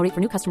fees. Promo rate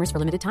for new customers for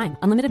limited time.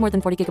 Unlimited more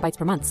than 40 gigabytes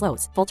per month.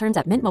 Slows full terms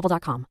at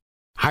mintmobile.com.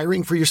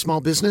 Hiring for your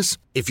small business?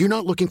 If you're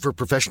not looking for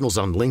professionals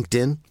on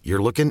LinkedIn,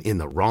 you're looking in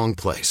the wrong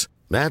place.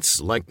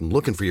 That's like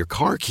looking for your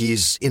car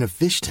keys in a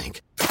fish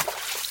tank.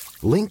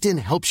 LinkedIn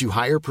helps you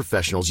hire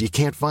professionals you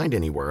can't find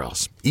anywhere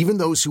else, even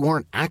those who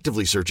aren't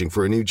actively searching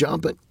for a new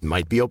job but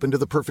might be open to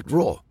the perfect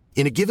role.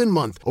 In a given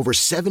month, over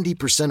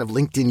 70% of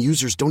LinkedIn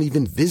users don't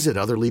even visit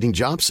other leading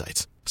job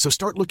sites. So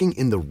start looking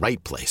in the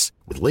right place.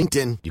 With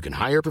LinkedIn, you can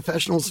hire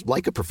professionals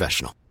like a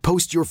professional.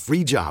 Post your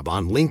free job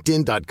on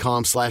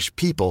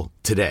linkedin.com/people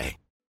today.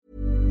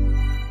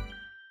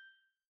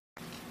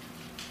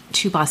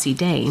 Two Bossy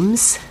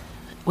Dames,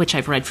 which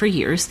I've read for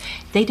years,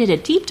 they did a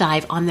deep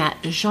dive on that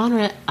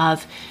genre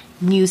of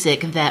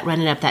music that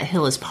Running Up That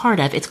Hill is part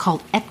of. It's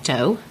called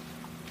Ecto.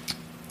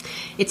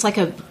 It's like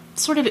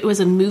it was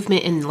a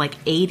movement in like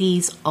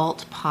 80s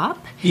alt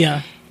pop.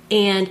 Yeah.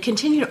 And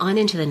continued on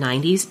into the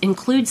 90s,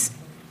 includes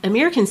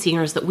American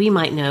singers that we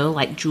might know,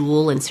 like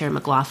Jewel and Sarah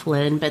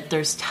McLachlan, but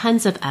there's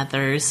tons of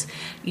others.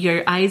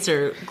 Your eyes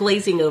are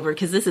glazing over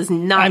because this is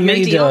not your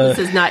deal.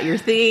 This is not your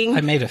thing.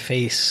 I made a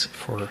face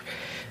for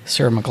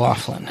Sarah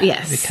McLachlan.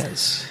 Yes.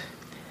 Because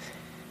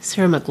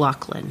Sarah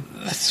McLachlan.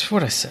 That's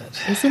what I said.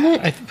 Isn't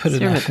it? I put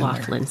Sarah an F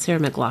McLachlan. in there. Sarah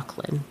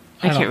McLachlan.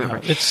 I can't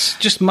remember. It's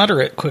just mutter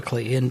it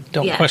quickly and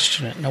don't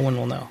question it. No one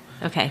will know.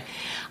 Okay.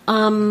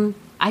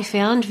 I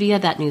found via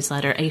that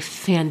newsletter a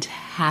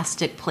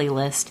fantastic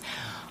playlist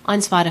on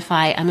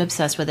Spotify. I'm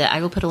obsessed with it.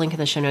 I will put a link in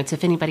the show notes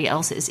if anybody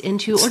else is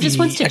into or just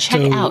wants to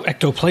check out.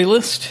 Ecto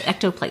playlist?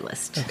 Ecto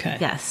playlist. Okay.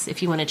 Yes,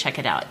 if you want to check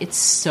it out. It's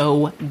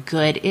so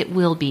good. It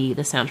will be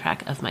the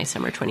soundtrack of my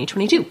summer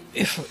 2022.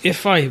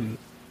 If I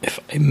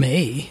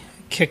may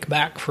kick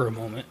back for a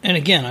moment, and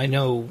again,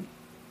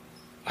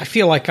 I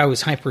feel like I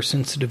was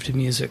hypersensitive to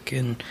music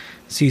in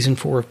season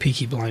 4 of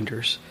Peaky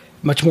Blinders,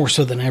 much more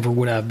so than I ever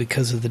would have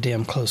because of the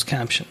damn closed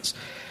captions.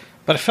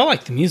 But I felt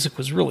like the music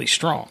was really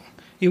strong.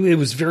 It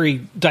was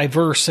very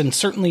diverse and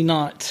certainly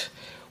not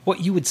what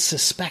you would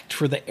suspect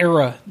for the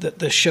era that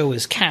the show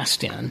is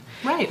cast in.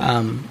 Right.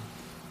 I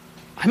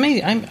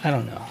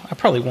don't know. I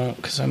probably won't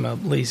because I'm a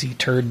lazy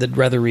turd that'd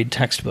rather read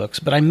textbooks,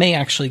 but I may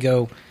actually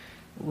go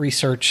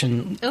research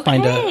and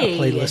find a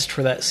playlist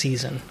for that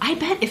season. I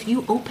bet if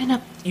you open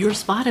up your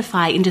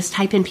Spotify and just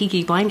type in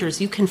Peaky Blinders,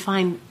 you can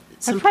find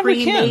some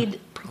pre-made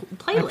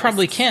playlists. I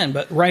probably can,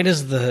 but right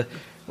as the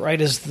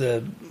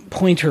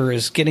pointer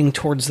is getting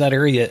towards that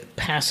area, it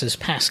passes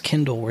past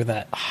Kindle where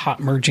that hot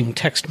merging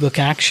textbook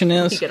action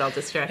is. You get all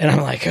distracted. And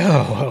I'm like,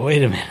 oh,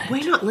 wait a minute. Why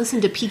not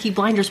listen to Peaky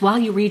Blinders while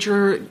you read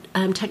your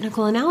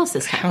technical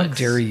analysis textbooks? How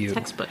dare you?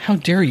 Textbook. How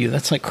dare you?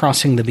 That's like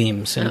crossing the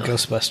beams in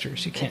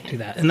Ghostbusters. You can't do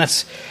that. And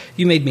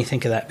you made me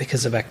think of that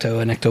because of Ecto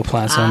and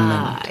Ectoplasm.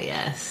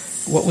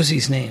 Yes. What was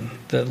his name?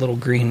 The little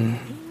green...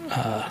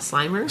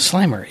 Slimer?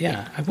 Slimer,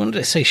 yeah. I wanted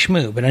to say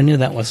Shmoo, but I knew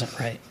that wasn't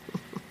right.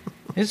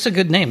 It's a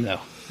good name,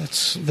 though.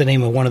 That's the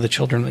name of one of the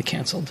children we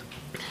canceled.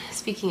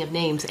 Speaking of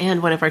names,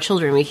 and one of our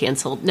children we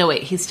canceled. No,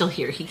 wait, he's still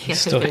here. He can't. He's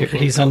still here.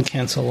 He's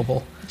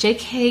uncancelable.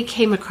 JK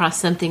came across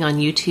something on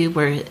YouTube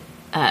where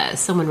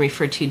someone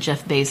referred to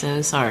Jeff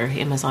Bezos, our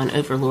Amazon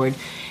overlord,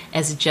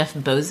 as Jeff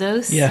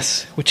Bezos.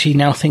 Yes, which he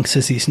now thinks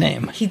is his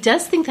name. He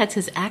does think that's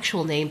his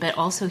actual name, but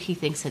also he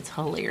thinks it's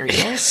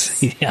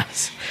hilarious.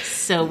 Yes.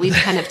 So we've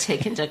kind of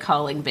taken to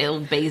calling Bill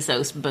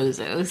Bezos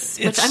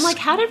Bozos, which I'm like,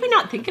 how did we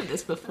not think of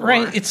this before?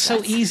 Right, it's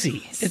so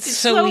easy. It's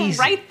so easy.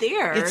 Right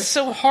there. It's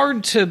so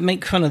hard to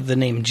make fun of the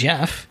name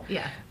Jeff.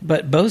 Yeah.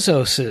 But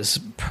Bozos is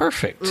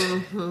perfect.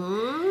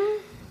 Mm-hmm.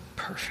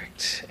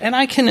 Perfect. And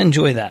I can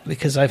enjoy that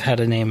because I've had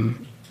a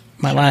name,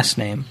 my last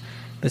name,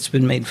 that's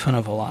been made fun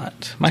of a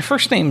lot. My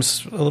first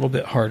name's a little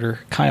bit harder.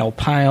 Kyle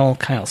Pyle,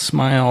 Kyle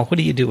Smile. What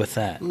do you do with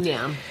that?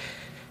 Yeah.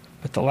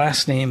 But the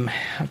last name,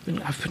 I've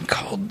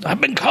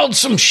been called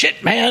some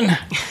shit, man.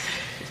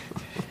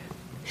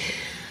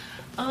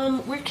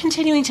 We're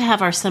continuing to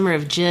have our Summer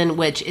of Gin,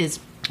 which is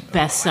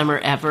best summer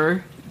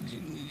ever.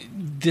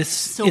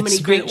 Many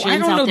great gins I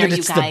don't know out there, that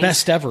it's you the guys.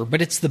 best ever,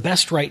 but it's the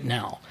best right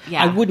now.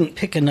 Yeah. I wouldn't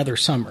pick another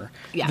summer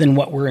than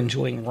what we're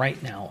enjoying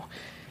right now.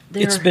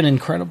 It's been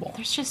incredible.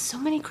 There's just so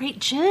many great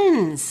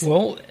gins.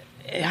 Well,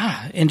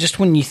 yeah, and just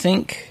when you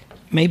think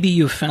maybe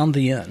you've found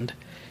the end,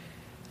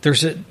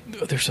 there's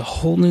a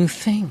whole new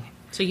thing.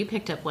 So you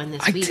picked up one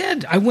this I week.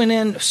 did. I went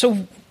in.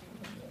 So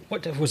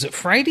what was it?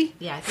 Friday?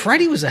 Yeah, I think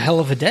Friday was a hell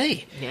of a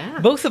day. Yeah.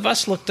 Both of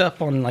us looked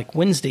up on like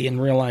Wednesday and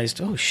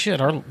realized, oh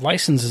shit, our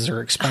licenses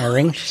are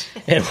expiring.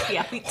 And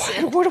Yeah, we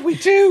did. what do we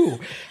do?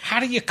 How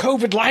do you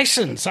COVID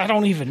license? I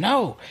don't even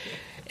know.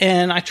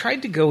 And I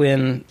tried to go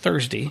in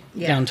Thursday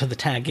down to the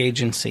tag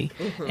agency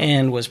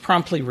and was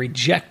promptly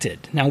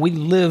rejected. Now, we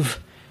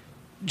live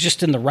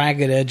just in the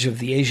ragged edge of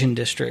the Asian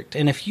district.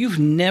 And if you've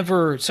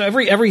never... So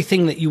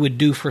everything that you would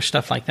do for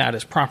stuff like that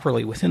is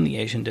properly within the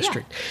Asian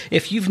district. Yeah.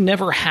 If you've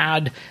never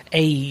had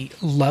a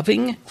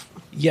loving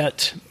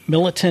yet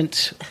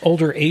militant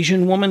older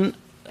Asian woman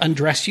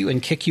undress you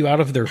and kick you out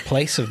of their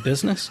place of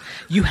business,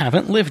 you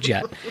haven't lived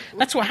yet.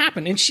 That's what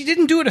happened. And she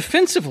didn't do it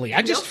offensively.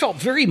 I just felt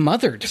very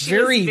mothered. She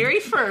was very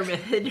firm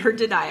in her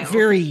denial.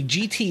 Very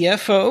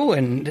GTFO.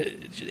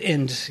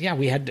 And yeah,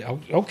 we had,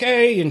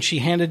 okay. And she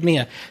handed me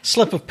a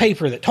slip of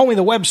paper that told me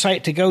the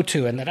website to go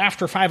to and that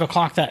after 5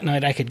 o'clock that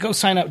night I could go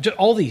sign up.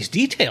 All these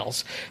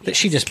details that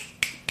she just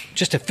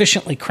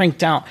efficiently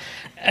cranked out.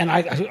 And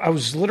I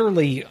was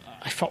literally...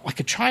 I felt like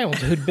a child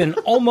who'd been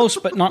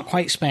almost but not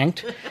quite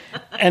spanked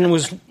and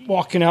was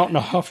walking out in a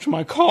huff to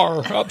my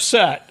car,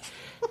 upset.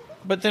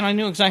 But then I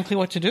knew exactly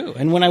what to do.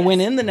 And when I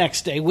went in the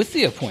next day with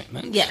the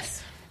appointment,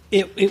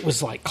 it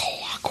was like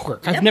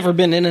clockwork. I've never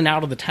been in and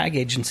out of the tag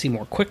agency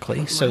more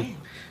quickly, so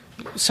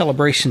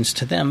celebrations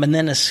to them. And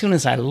then as soon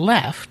as I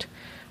left,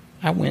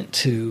 I went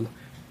to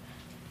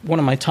one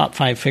of my top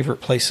 5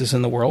 favorite places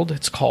in the world.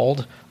 It's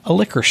called a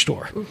liquor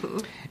store. Mm-hmm.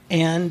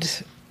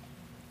 And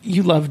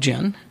you love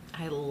gin.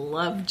 I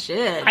love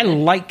gin. I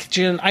like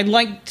gin. I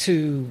like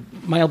to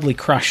mildly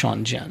crush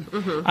on gin.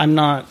 Mm-hmm. I'm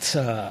not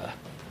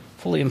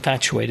fully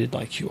infatuated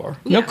like you are.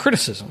 No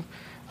criticism.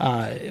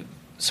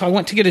 So I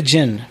went to get a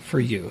gin for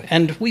you.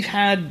 And we've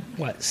had,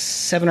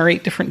 7 or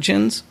 8 different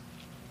gins?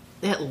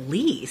 At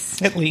least.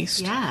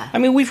 Yeah. I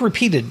mean, we've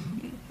repeated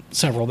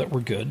several that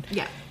were good.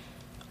 Yeah.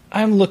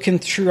 I'm looking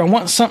through. I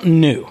want something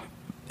new.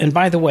 And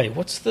by the way,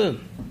 what's the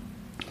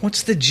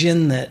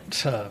gin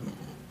that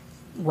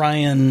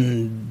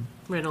Ryan...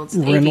 Reynolds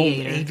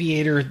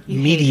Aviator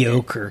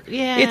mediocre.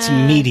 Yeah. It's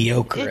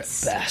mediocre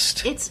at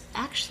best. It's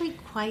actually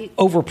quite...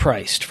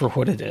 overpriced for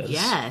what it is.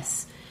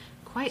 Yes.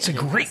 Quite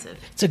impressive.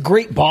 It's a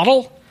great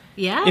bottle.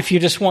 Yeah. If you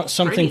just want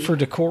something Pretty. for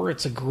decor,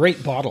 it's a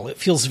great bottle. It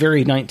feels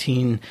very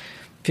 1950s,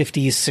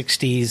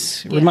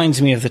 60s. It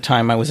reminds me of the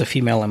time I was a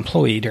female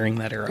employee during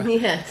that era.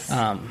 Yes.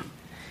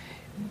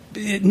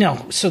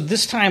 No, so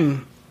this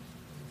time,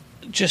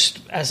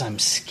 just as I'm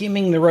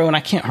skimming the row, and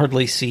I can't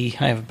hardly see,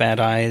 I have bad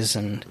eyes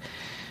and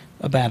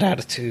a bad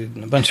attitude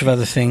and a bunch of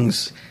other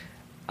things,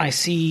 I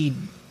see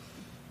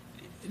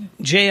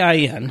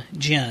J-I-N,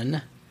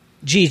 Gin,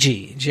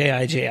 G-G,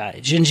 J-I-J-I,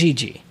 Gin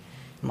G-G.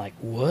 I'm like,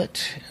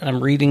 what? And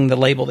I'm reading the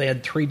label. They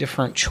had 3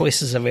 different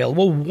choices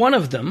available. One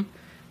of them,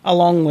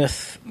 along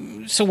with...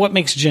 So what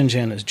makes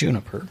gin is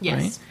juniper,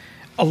 right?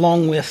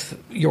 Along with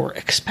your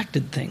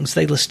expected things,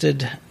 they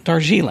listed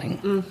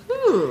Darjeeling,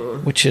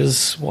 which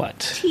is what?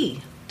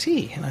 Tea.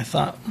 And I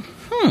thought,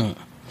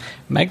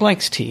 Meg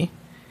likes tea.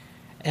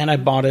 And I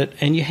bought it,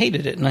 and you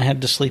hated it, and I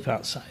had to sleep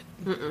outside.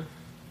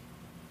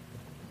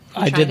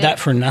 I did that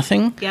for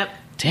nothing? Yep.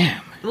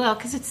 Damn. Well,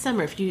 because it's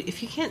summer. If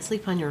you can't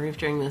sleep on your roof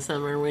during the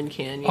summer, when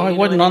can you? Oh, I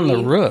wasn't on the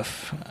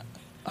roof.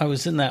 I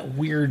was in that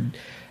weird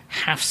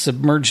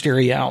half-submerged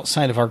area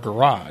outside of our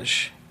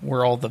garage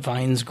where all the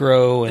vines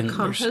grow, and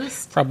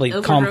there's probably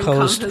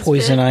compost,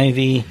 poison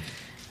ivy.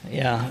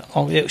 Yeah.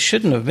 It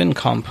shouldn't have been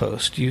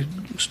compost. You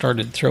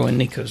started throwing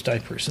Nico's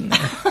diapers in there.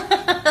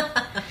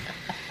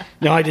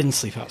 No, I didn't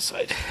sleep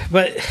outside.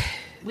 But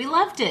we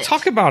loved it.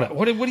 Talk about it.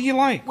 What do you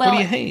like? Well, what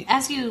do you hate?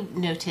 As you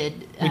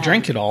noted... we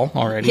drank it all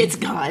already. It's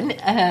gone.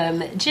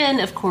 Gin,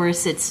 of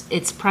course,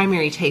 its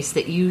primary taste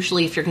that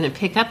usually if you're going to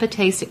pick up a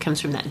taste, it comes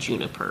from that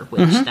juniper,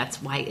 which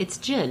that's why it's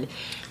gin.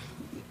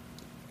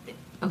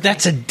 Okay.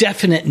 That's a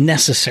definite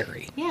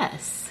necessary.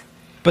 Yes.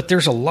 But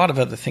there's a lot of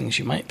other things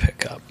you might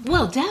pick up.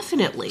 Well,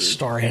 definitely.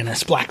 Star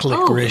anise, black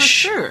licorice. Oh, for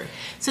sure.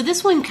 So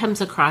this one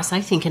comes across,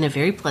 I think, in a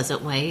very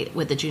pleasant way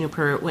with the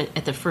juniper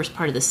at the first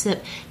part of the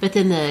sip. But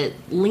then the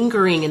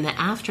lingering and the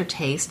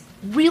aftertaste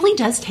really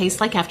does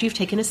taste like after you've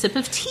taken a sip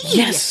of tea.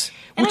 Yes.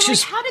 And Which I'm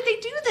is like, how did they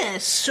do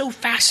this? so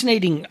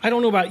fascinating. I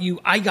don't know about you.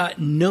 I got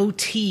no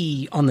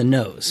tea on the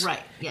nose.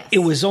 Right, yes. It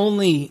was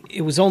only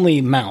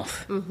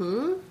mouth.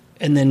 Mm-hmm.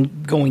 And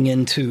then going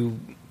into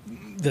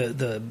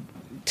the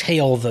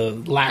tail, the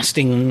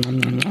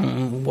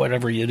lasting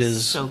whatever it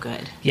is. So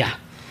good. Yeah.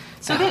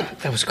 So good.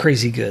 That was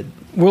crazy good.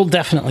 We'll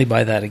definitely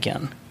buy that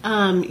again.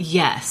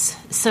 Yes.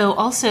 So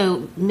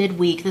also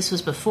midweek, this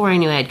was before I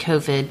knew I had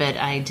COVID, but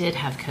I did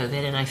have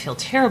COVID and I feel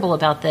terrible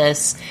about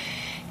this.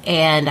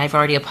 And I've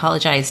already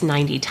apologized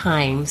 90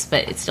 times,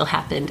 but it still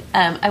happened.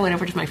 I went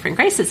over to my friend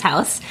Grace's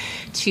house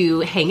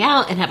to hang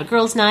out and have a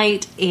girls'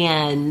 night,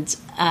 and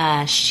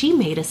she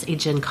made us a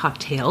gin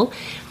cocktail.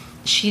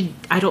 She,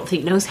 I don't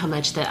think, knows how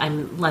much that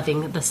I'm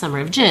loving the summer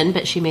of gin,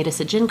 but she made us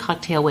a gin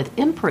cocktail with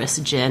Empress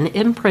gin.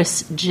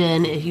 Empress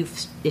gin,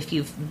 if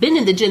you've been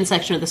in the gin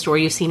section of the store,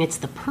 you've seen it's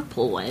the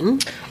purple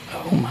one.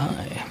 Oh,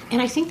 my. And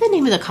I think the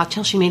name of the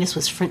cocktail she made us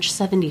was French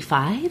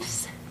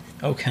 75s.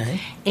 Okay.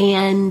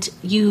 And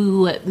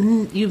you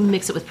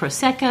mix it with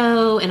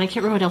Prosecco, and I can't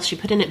remember what else she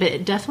put in it, but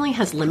it definitely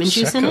has lemon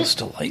juice in it. Prosecco's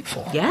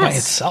delightful Yes. by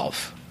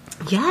itself.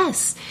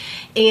 Yes.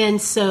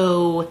 And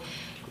so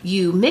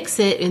you mix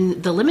it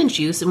in the lemon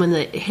juice, and when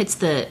the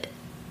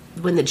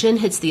gin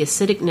hits the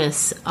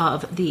acidicness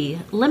of the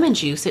lemon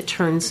juice, it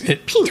turns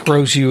It pink.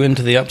 throws you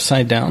into the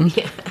upside down.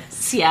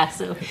 Yes, yeah.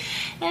 So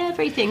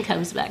everything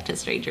comes back to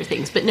Stranger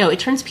Things. But no, it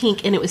turns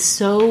pink, and it was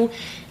so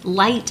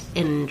light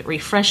and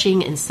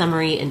refreshing and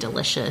summery and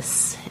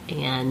delicious.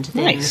 And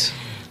then Nice.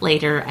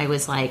 later I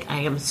was like,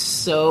 I am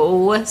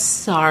so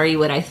sorry.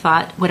 What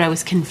I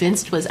was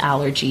convinced was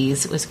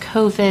allergies. It was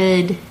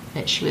COVID.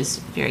 But she was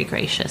very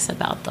gracious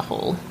about the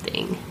whole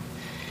thing.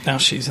 Now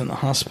she's in the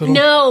hospital?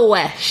 No,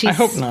 she's I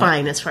hope not.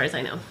 fine as far as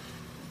I know.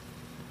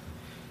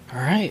 All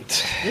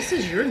right. This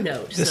is your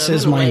note. This so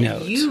is I'm gonna my let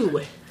note.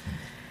 You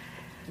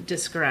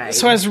describe.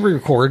 So as we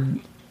record,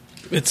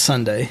 it's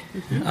Sunday.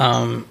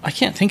 I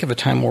can't think of a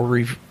time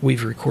where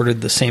we've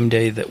recorded the same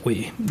day that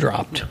we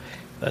dropped.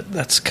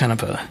 That's kind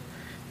of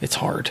it's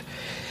hard.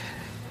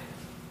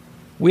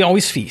 We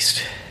always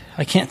feast.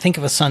 I can't think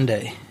of a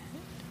Sunday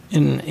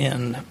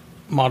in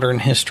modern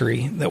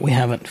history that we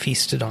haven't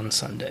feasted on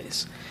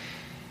Sundays.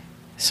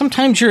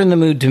 Sometimes you're in the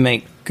mood to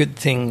make good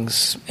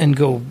things and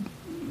go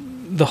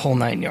the whole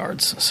 9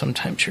 yards.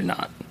 Sometimes you're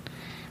not.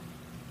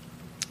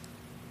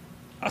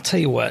 I'll tell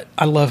you what,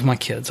 I love my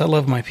kids. I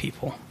love my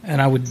people.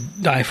 And I would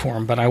die for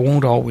them, but I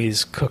won't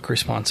always cook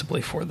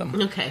responsibly for them.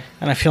 Okay.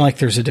 And I feel like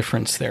there's a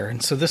difference there.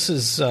 And so this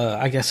is,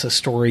 I guess, a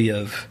story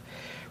of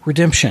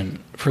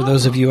redemption for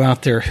those of you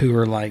out there who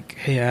are like,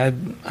 hey,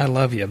 I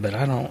love you, but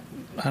I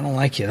don't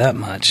like you that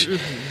much.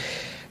 Mm-hmm.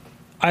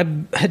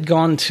 I had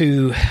gone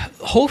to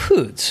Whole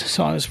Foods,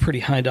 so I was pretty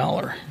high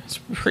dollar. It's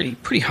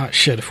pretty hot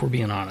shit, if we're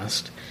being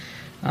honest.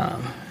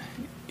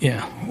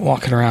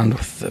 Walking around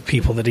with the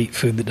people that eat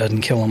food that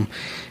doesn't kill them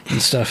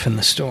and stuff in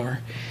the store.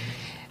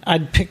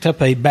 I'd picked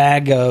up a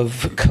bag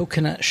of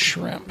coconut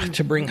shrimp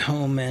to bring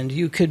home, and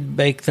you could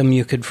bake them,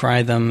 you could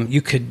fry them,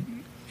 you could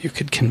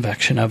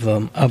convection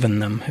oven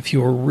them if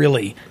you were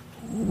really,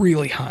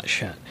 really hot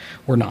shit.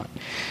 We're not.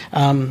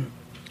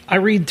 I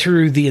read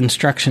through the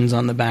instructions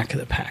on the back of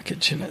the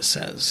package, and it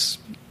says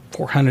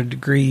 400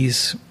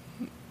 degrees,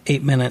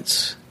 8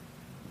 minutes,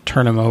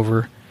 turn them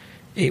over,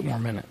 8 more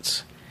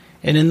minutes.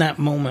 And in that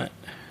moment,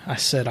 I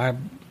said,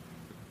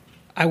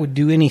 I would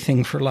do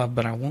anything for love,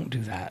 but I won't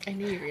do that. I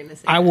knew you were going to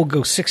say I will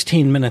go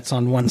 16 minutes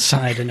on one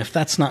side, and if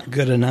that's not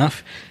good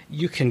enough,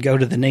 you can go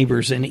to the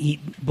neighbors and eat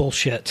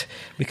bullshit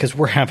because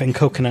we're having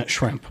coconut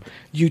shrimp.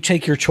 You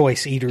take your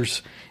choice,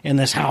 eaters in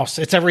this house.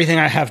 It's everything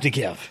I have to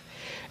give.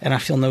 And I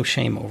feel no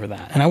shame over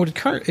that. And I would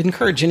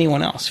encourage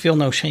anyone else, feel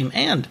no shame.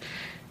 And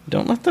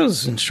don't let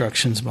those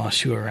instructions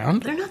boss you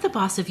around. They're not the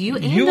boss of you.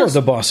 You are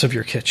the boss of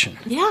your kitchen.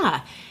 Yeah.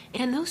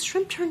 And those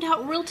shrimp turned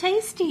out real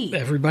tasty.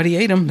 Everybody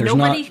ate them. There's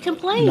Nobody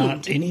complained.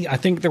 Not any. I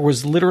think there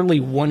was literally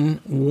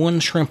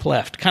one shrimp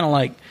left. Kind of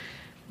like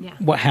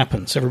what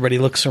happens. Everybody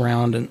looks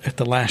around at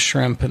the last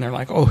shrimp, and they're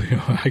like, "Oh,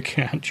 I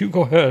can't. You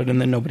go ahead." And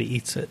then nobody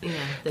eats it. Yeah,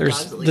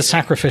 There's the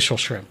sacrificial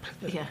shrimp.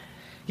 Yeah.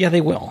 Yeah,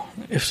 they will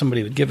if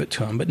somebody would give it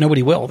to them, but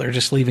nobody will. They're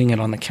just leaving it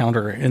on the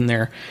counter in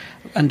there,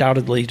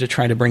 undoubtedly to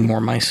try to bring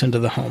more mice into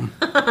the home.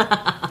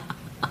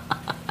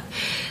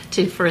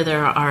 To further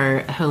our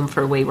home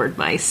for wayward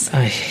mice.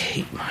 I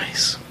hate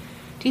mice.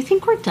 Do you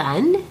think we're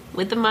done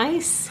with the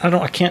mice?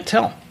 I can't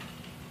tell.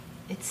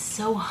 It's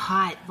so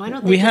hot. Why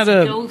don't they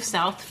go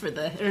south or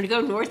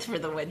go north for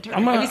the winter?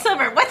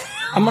 Summer. What?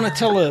 I'm going to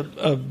tell a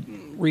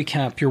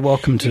recap. You're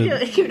welcome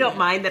to. You don't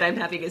mind that I'm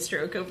having a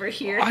stroke over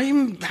here?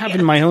 I'm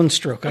having my own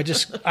stroke.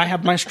 I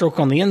have my stroke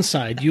on the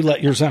inside. You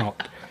let yours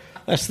out.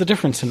 That's the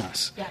difference in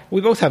us. Yeah.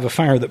 We both have a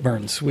fire that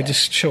burns. We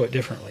just show it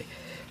differently.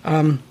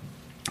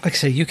 Like I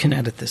say, you can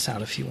edit this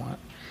out if you want.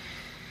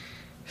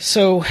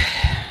 So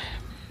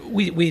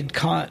we'd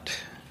caught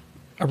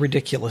a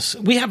ridiculous...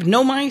 We have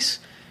no mice,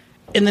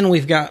 and then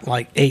we've got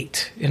like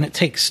 8, and it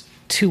takes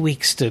 2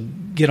 weeks to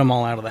get them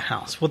all out of the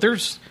house. Well,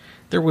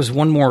 there was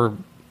one more.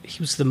 He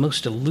was the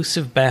most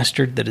elusive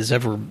bastard that has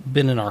ever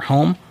been in our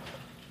home.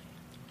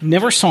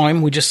 Never saw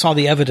him. We just saw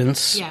the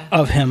evidence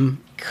of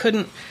him.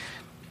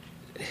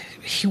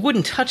 He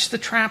wouldn't touch the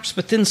traps,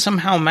 but then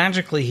somehow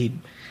magically he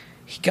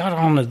got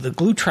on the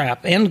glue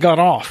trap and got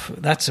off.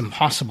 That's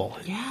impossible.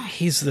 Yeah.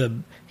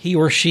 He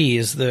or she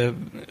is the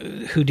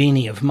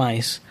Houdini of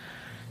mice.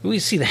 We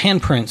see the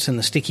handprints in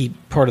the sticky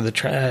part of the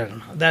trap.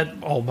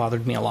 That all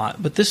bothered me a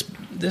lot. But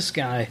this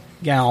guy,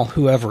 gal,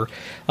 whoever,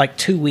 like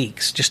 2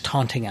 weeks just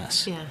taunting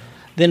us. Yeah.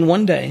 Then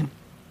one day,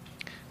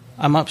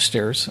 I'm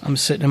upstairs. I'm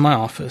sitting in my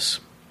office.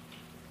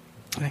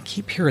 And I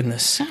keep hearing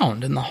this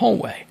sound in the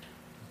hallway.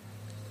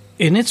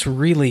 And it's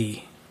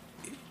really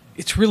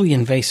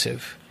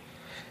invasive.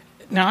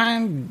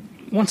 Now,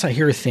 once I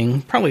hear a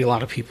thing, probably a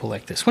lot of people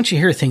like this. Once you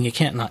hear a thing, you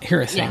can't not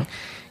hear a thing. Yeah.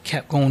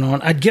 Kept going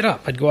on. I'd get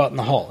up. I'd go out in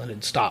the hall, and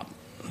it'd stop.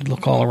 I'd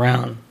look all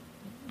around,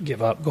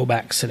 give up, go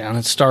back, sit down,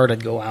 and start.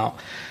 I'd go out.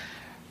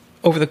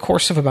 Over the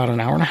course of about an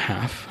hour and a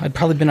half, I'd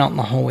probably been out in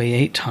the hallway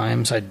 8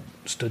 times. I'd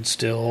stood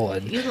still.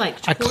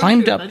 I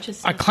climbed up.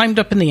 I climbed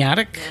up in the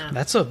attic. Yeah.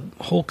 That's a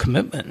whole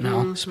commitment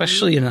now,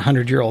 especially in a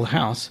 100-year-old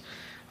house.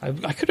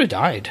 I could have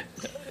died.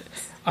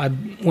 I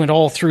went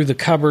all through the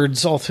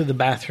cupboards, all through the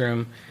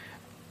bathroom.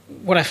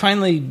 What I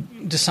finally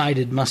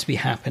decided must be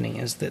happening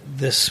is that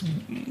this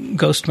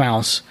ghost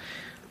mouse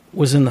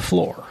was in the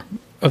floor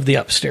of the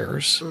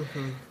upstairs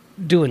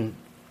doing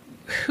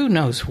who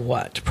knows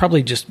what.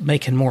 Probably just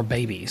making more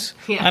babies.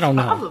 Yeah, I don't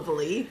know.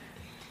 Probably.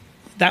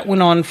 That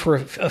went on for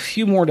a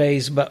few more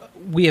days, but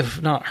we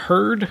have not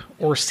heard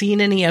or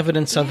seen any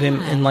evidence of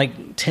him in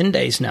like 10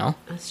 days now.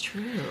 That's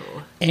true.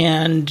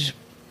 And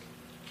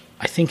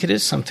I think it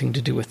is something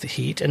to do with the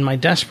heat. And my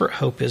desperate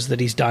hope is that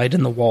he's died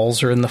in the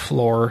walls or in the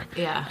floor.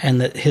 Yeah. And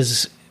that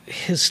his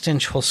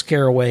stench will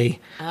scare away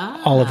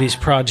all of his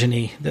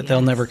progeny, that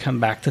they'll never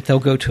come back, that they'll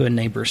go to a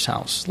neighbor's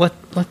house.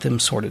 Let them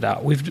sort it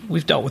out.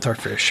 We've dealt with our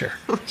fair share.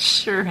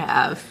 Sure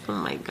have. Oh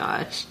my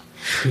gosh.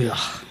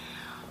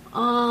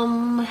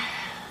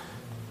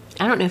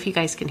 I don't know if you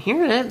guys can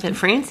hear it, but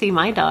Francie,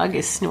 my dog,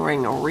 is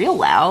snoring real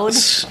loud.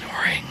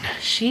 Snoring.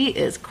 She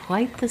is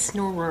quite the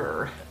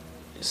snorer.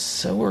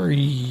 So are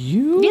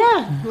you?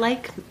 Yeah,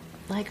 like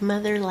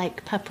mother,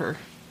 like pupper.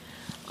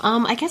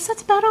 I guess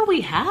that's about all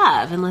we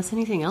have, unless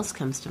anything else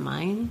comes to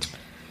mind.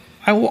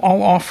 I'll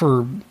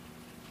offer,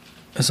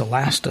 as a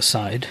last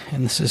aside,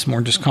 and this is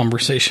more just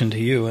conversation to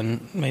you,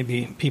 and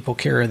maybe people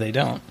care or they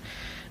don't.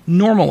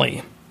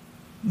 Normally,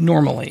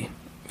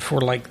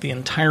 for like the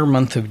entire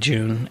month of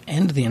June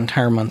and the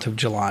entire month of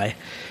July,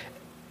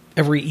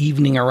 every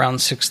evening around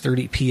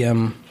 6:30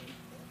 p.m.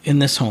 in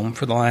this home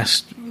for the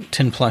last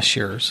 10 plus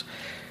years,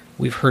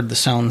 we've heard the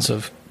sounds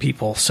of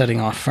people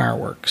setting off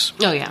fireworks.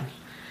 Oh, yeah.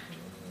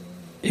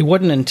 It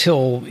wasn't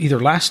until either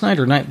last night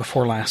or night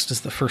before last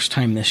is the first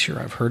time this year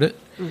I've heard it.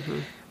 Mm-hmm.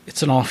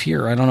 It's an off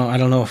year. I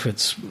don't know if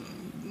it's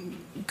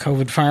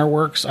COVID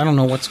fireworks. I don't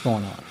know what's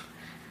going on.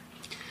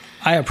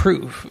 I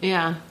approve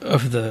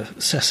of the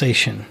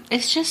cessation.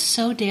 It's just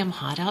so damn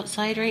hot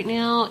outside right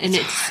now, and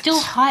it's still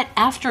hot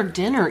after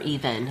dinner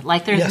even.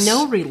 Like, there's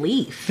no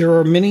relief. There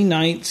are many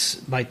nights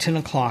by 10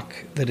 o'clock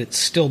that it's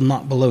still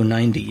not below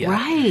 90 yet.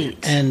 Right.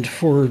 And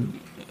for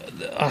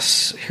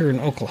us here in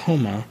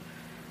Oklahoma,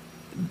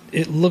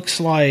 it looks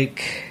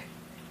like...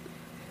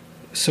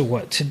 So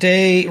what?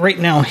 Today, right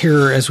now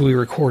here as we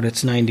record,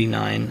 it's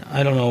 99.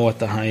 I don't know what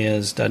the high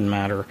is. Doesn't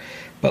matter.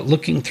 But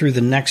looking through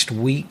the next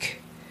week...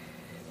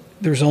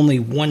 There's only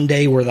one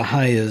day where the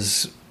high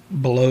is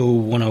below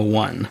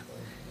 101.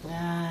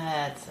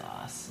 That's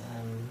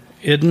awesome.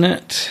 Isn't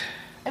it?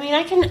 I mean,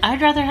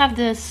 I'd rather have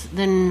this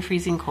than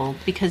freezing cold,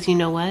 because you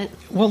know what?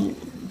 Well,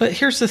 but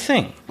here's the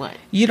thing. What?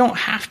 You don't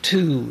have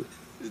to,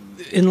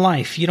 in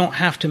life, you don't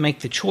have to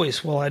make the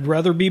choice. Well, I'd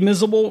rather be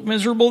miserable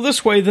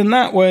this way than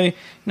that way.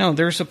 No,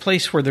 there's a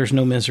place where there's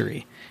no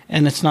misery,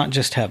 and it's not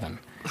just heaven.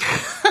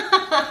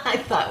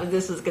 I thought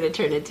this was going to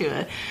turn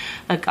into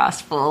a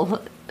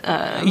gospel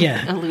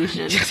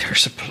illusion. Yeah,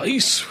 there's a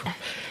place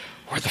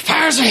where the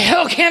fires of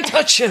hell can't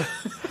touch you.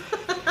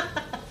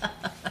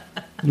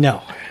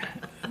 No.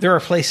 There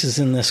are places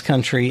in this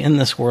country, in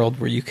this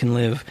world, where you can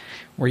live,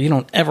 where you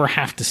don't ever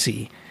have to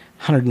see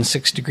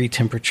 106-degree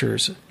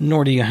temperatures,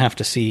 nor do you have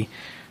to see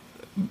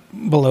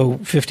below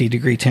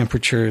 50-degree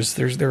temperatures.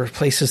 There are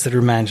places that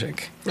are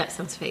magic. That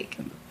sounds fake.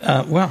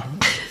 Well,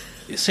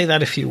 say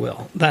that if you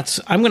will.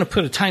 I'm going to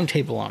put a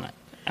timetable on it.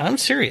 I'm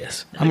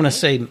serious. I'm going to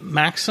say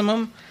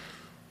maximum...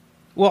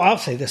 Well, I'll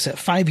say this, at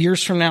 5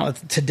 years from now,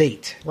 to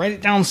date. Write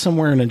it down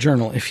somewhere in a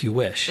journal if you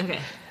wish. Okay.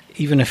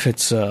 Even if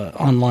it's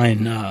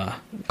online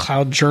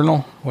cloud journal,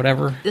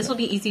 whatever. This will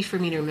be easy for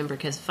me to remember,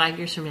 because 5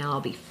 years from now I'll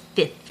be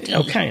 50.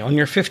 Okay, on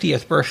your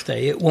 50th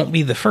birthday, it won't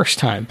be the first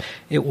time.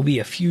 It will be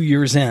a few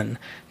years in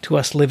to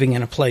us living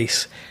in a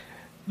place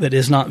that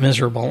is not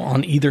miserable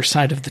on either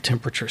side of the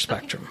temperature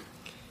spectrum.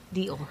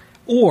 Deal.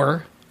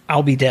 Or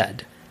I'll be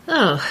dead.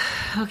 Oh,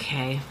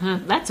 okay.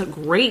 That's a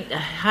great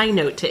high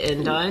note to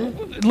end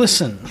on.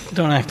 Listen,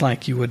 don't act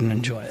like you wouldn't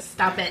enjoy it.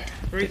 Stop it.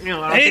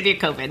 No, I'll give you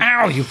COVID.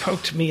 Ow, you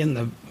poked me in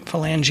the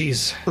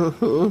phalanges.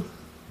 Mm-hmm.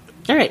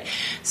 All right.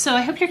 So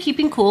I hope you're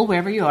keeping cool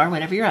wherever you are,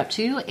 whatever you're up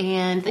to,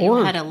 and that you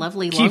had a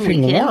lovely long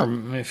weekend. Keeping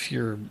warm if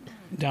you're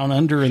down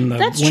under in the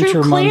That's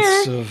winter true,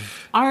 months of...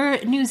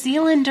 Our New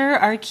Zealander,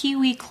 our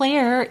Kiwi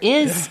Claire,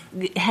 is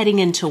heading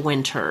into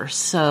winter.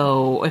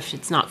 So if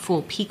it's not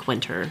full peak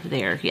winter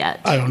there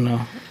yet. I don't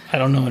know. I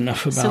don't know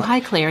enough about it. So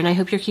hi, Claire, and I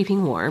hope you're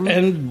keeping warm.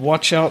 And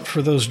watch out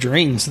for those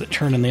drains that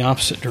turn in the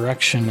opposite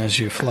direction as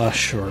you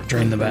flush or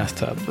drain the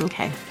bathtub.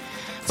 Okay.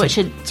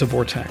 It's a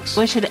vortex.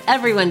 What should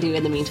everyone do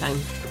in the meantime?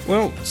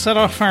 Well, set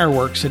off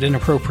fireworks at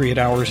inappropriate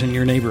hours in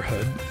your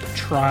neighborhood.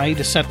 Try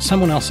to set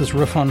someone else's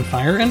roof on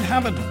fire and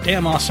have a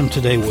damn awesome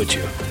today, would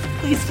you?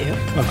 Please do.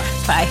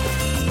 Bye-bye. Bye.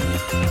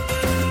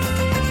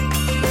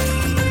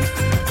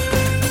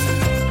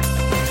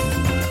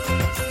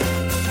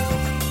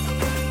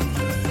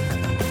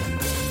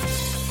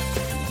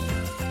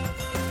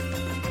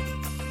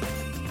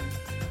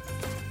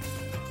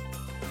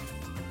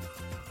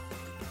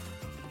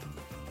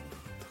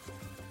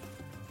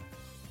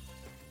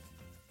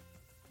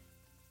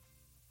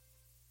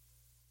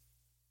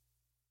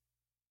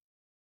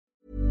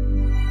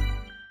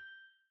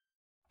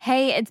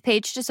 Hey, it's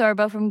Paige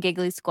DeSorbo from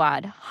Giggly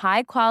Squad.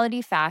 High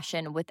quality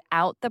fashion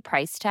without the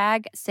price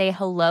tag. Say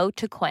hello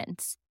to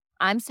Quince.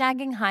 I'm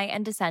snagging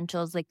high-end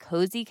essentials like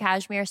cozy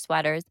cashmere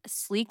sweaters,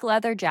 sleek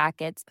leather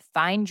jackets,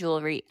 fine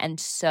jewelry, and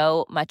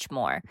so much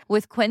more.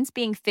 With Quince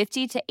being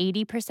 50 to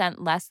 80%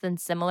 less than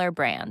similar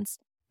brands.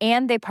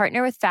 And they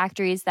partner with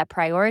factories that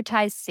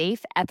prioritize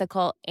safe,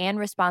 ethical, and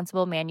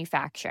responsible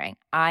manufacturing.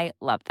 I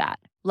love that.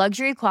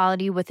 Luxury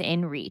quality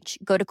within reach.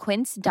 Go to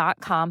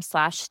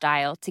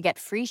quince.com/style to get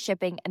free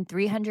shipping and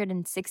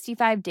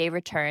 365-day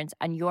returns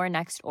on your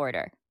next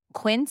order.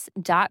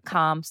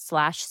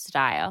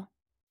 Quince.com/style.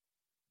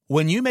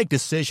 When you make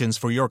decisions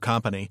for your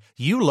company,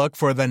 you look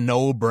for the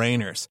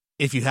no-brainers.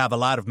 If you have a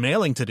lot of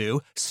mailing to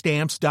do,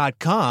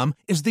 Stamps.com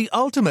is the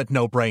ultimate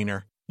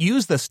no-brainer.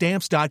 Use the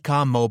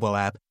Stamps.com mobile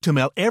app to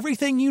mail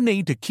everything you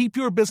need to keep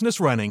your business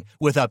running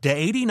with up to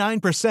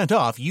 89%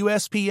 off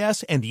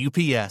USPS and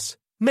UPS.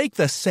 Make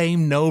the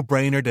same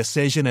no-brainer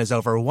decision as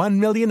over 1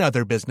 million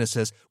other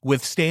businesses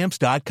with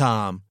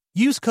Stamps.com.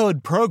 Use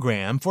code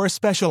PROGRAM for a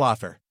special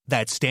offer.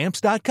 That's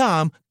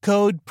Stamps.com,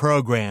 code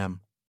PROGRAM.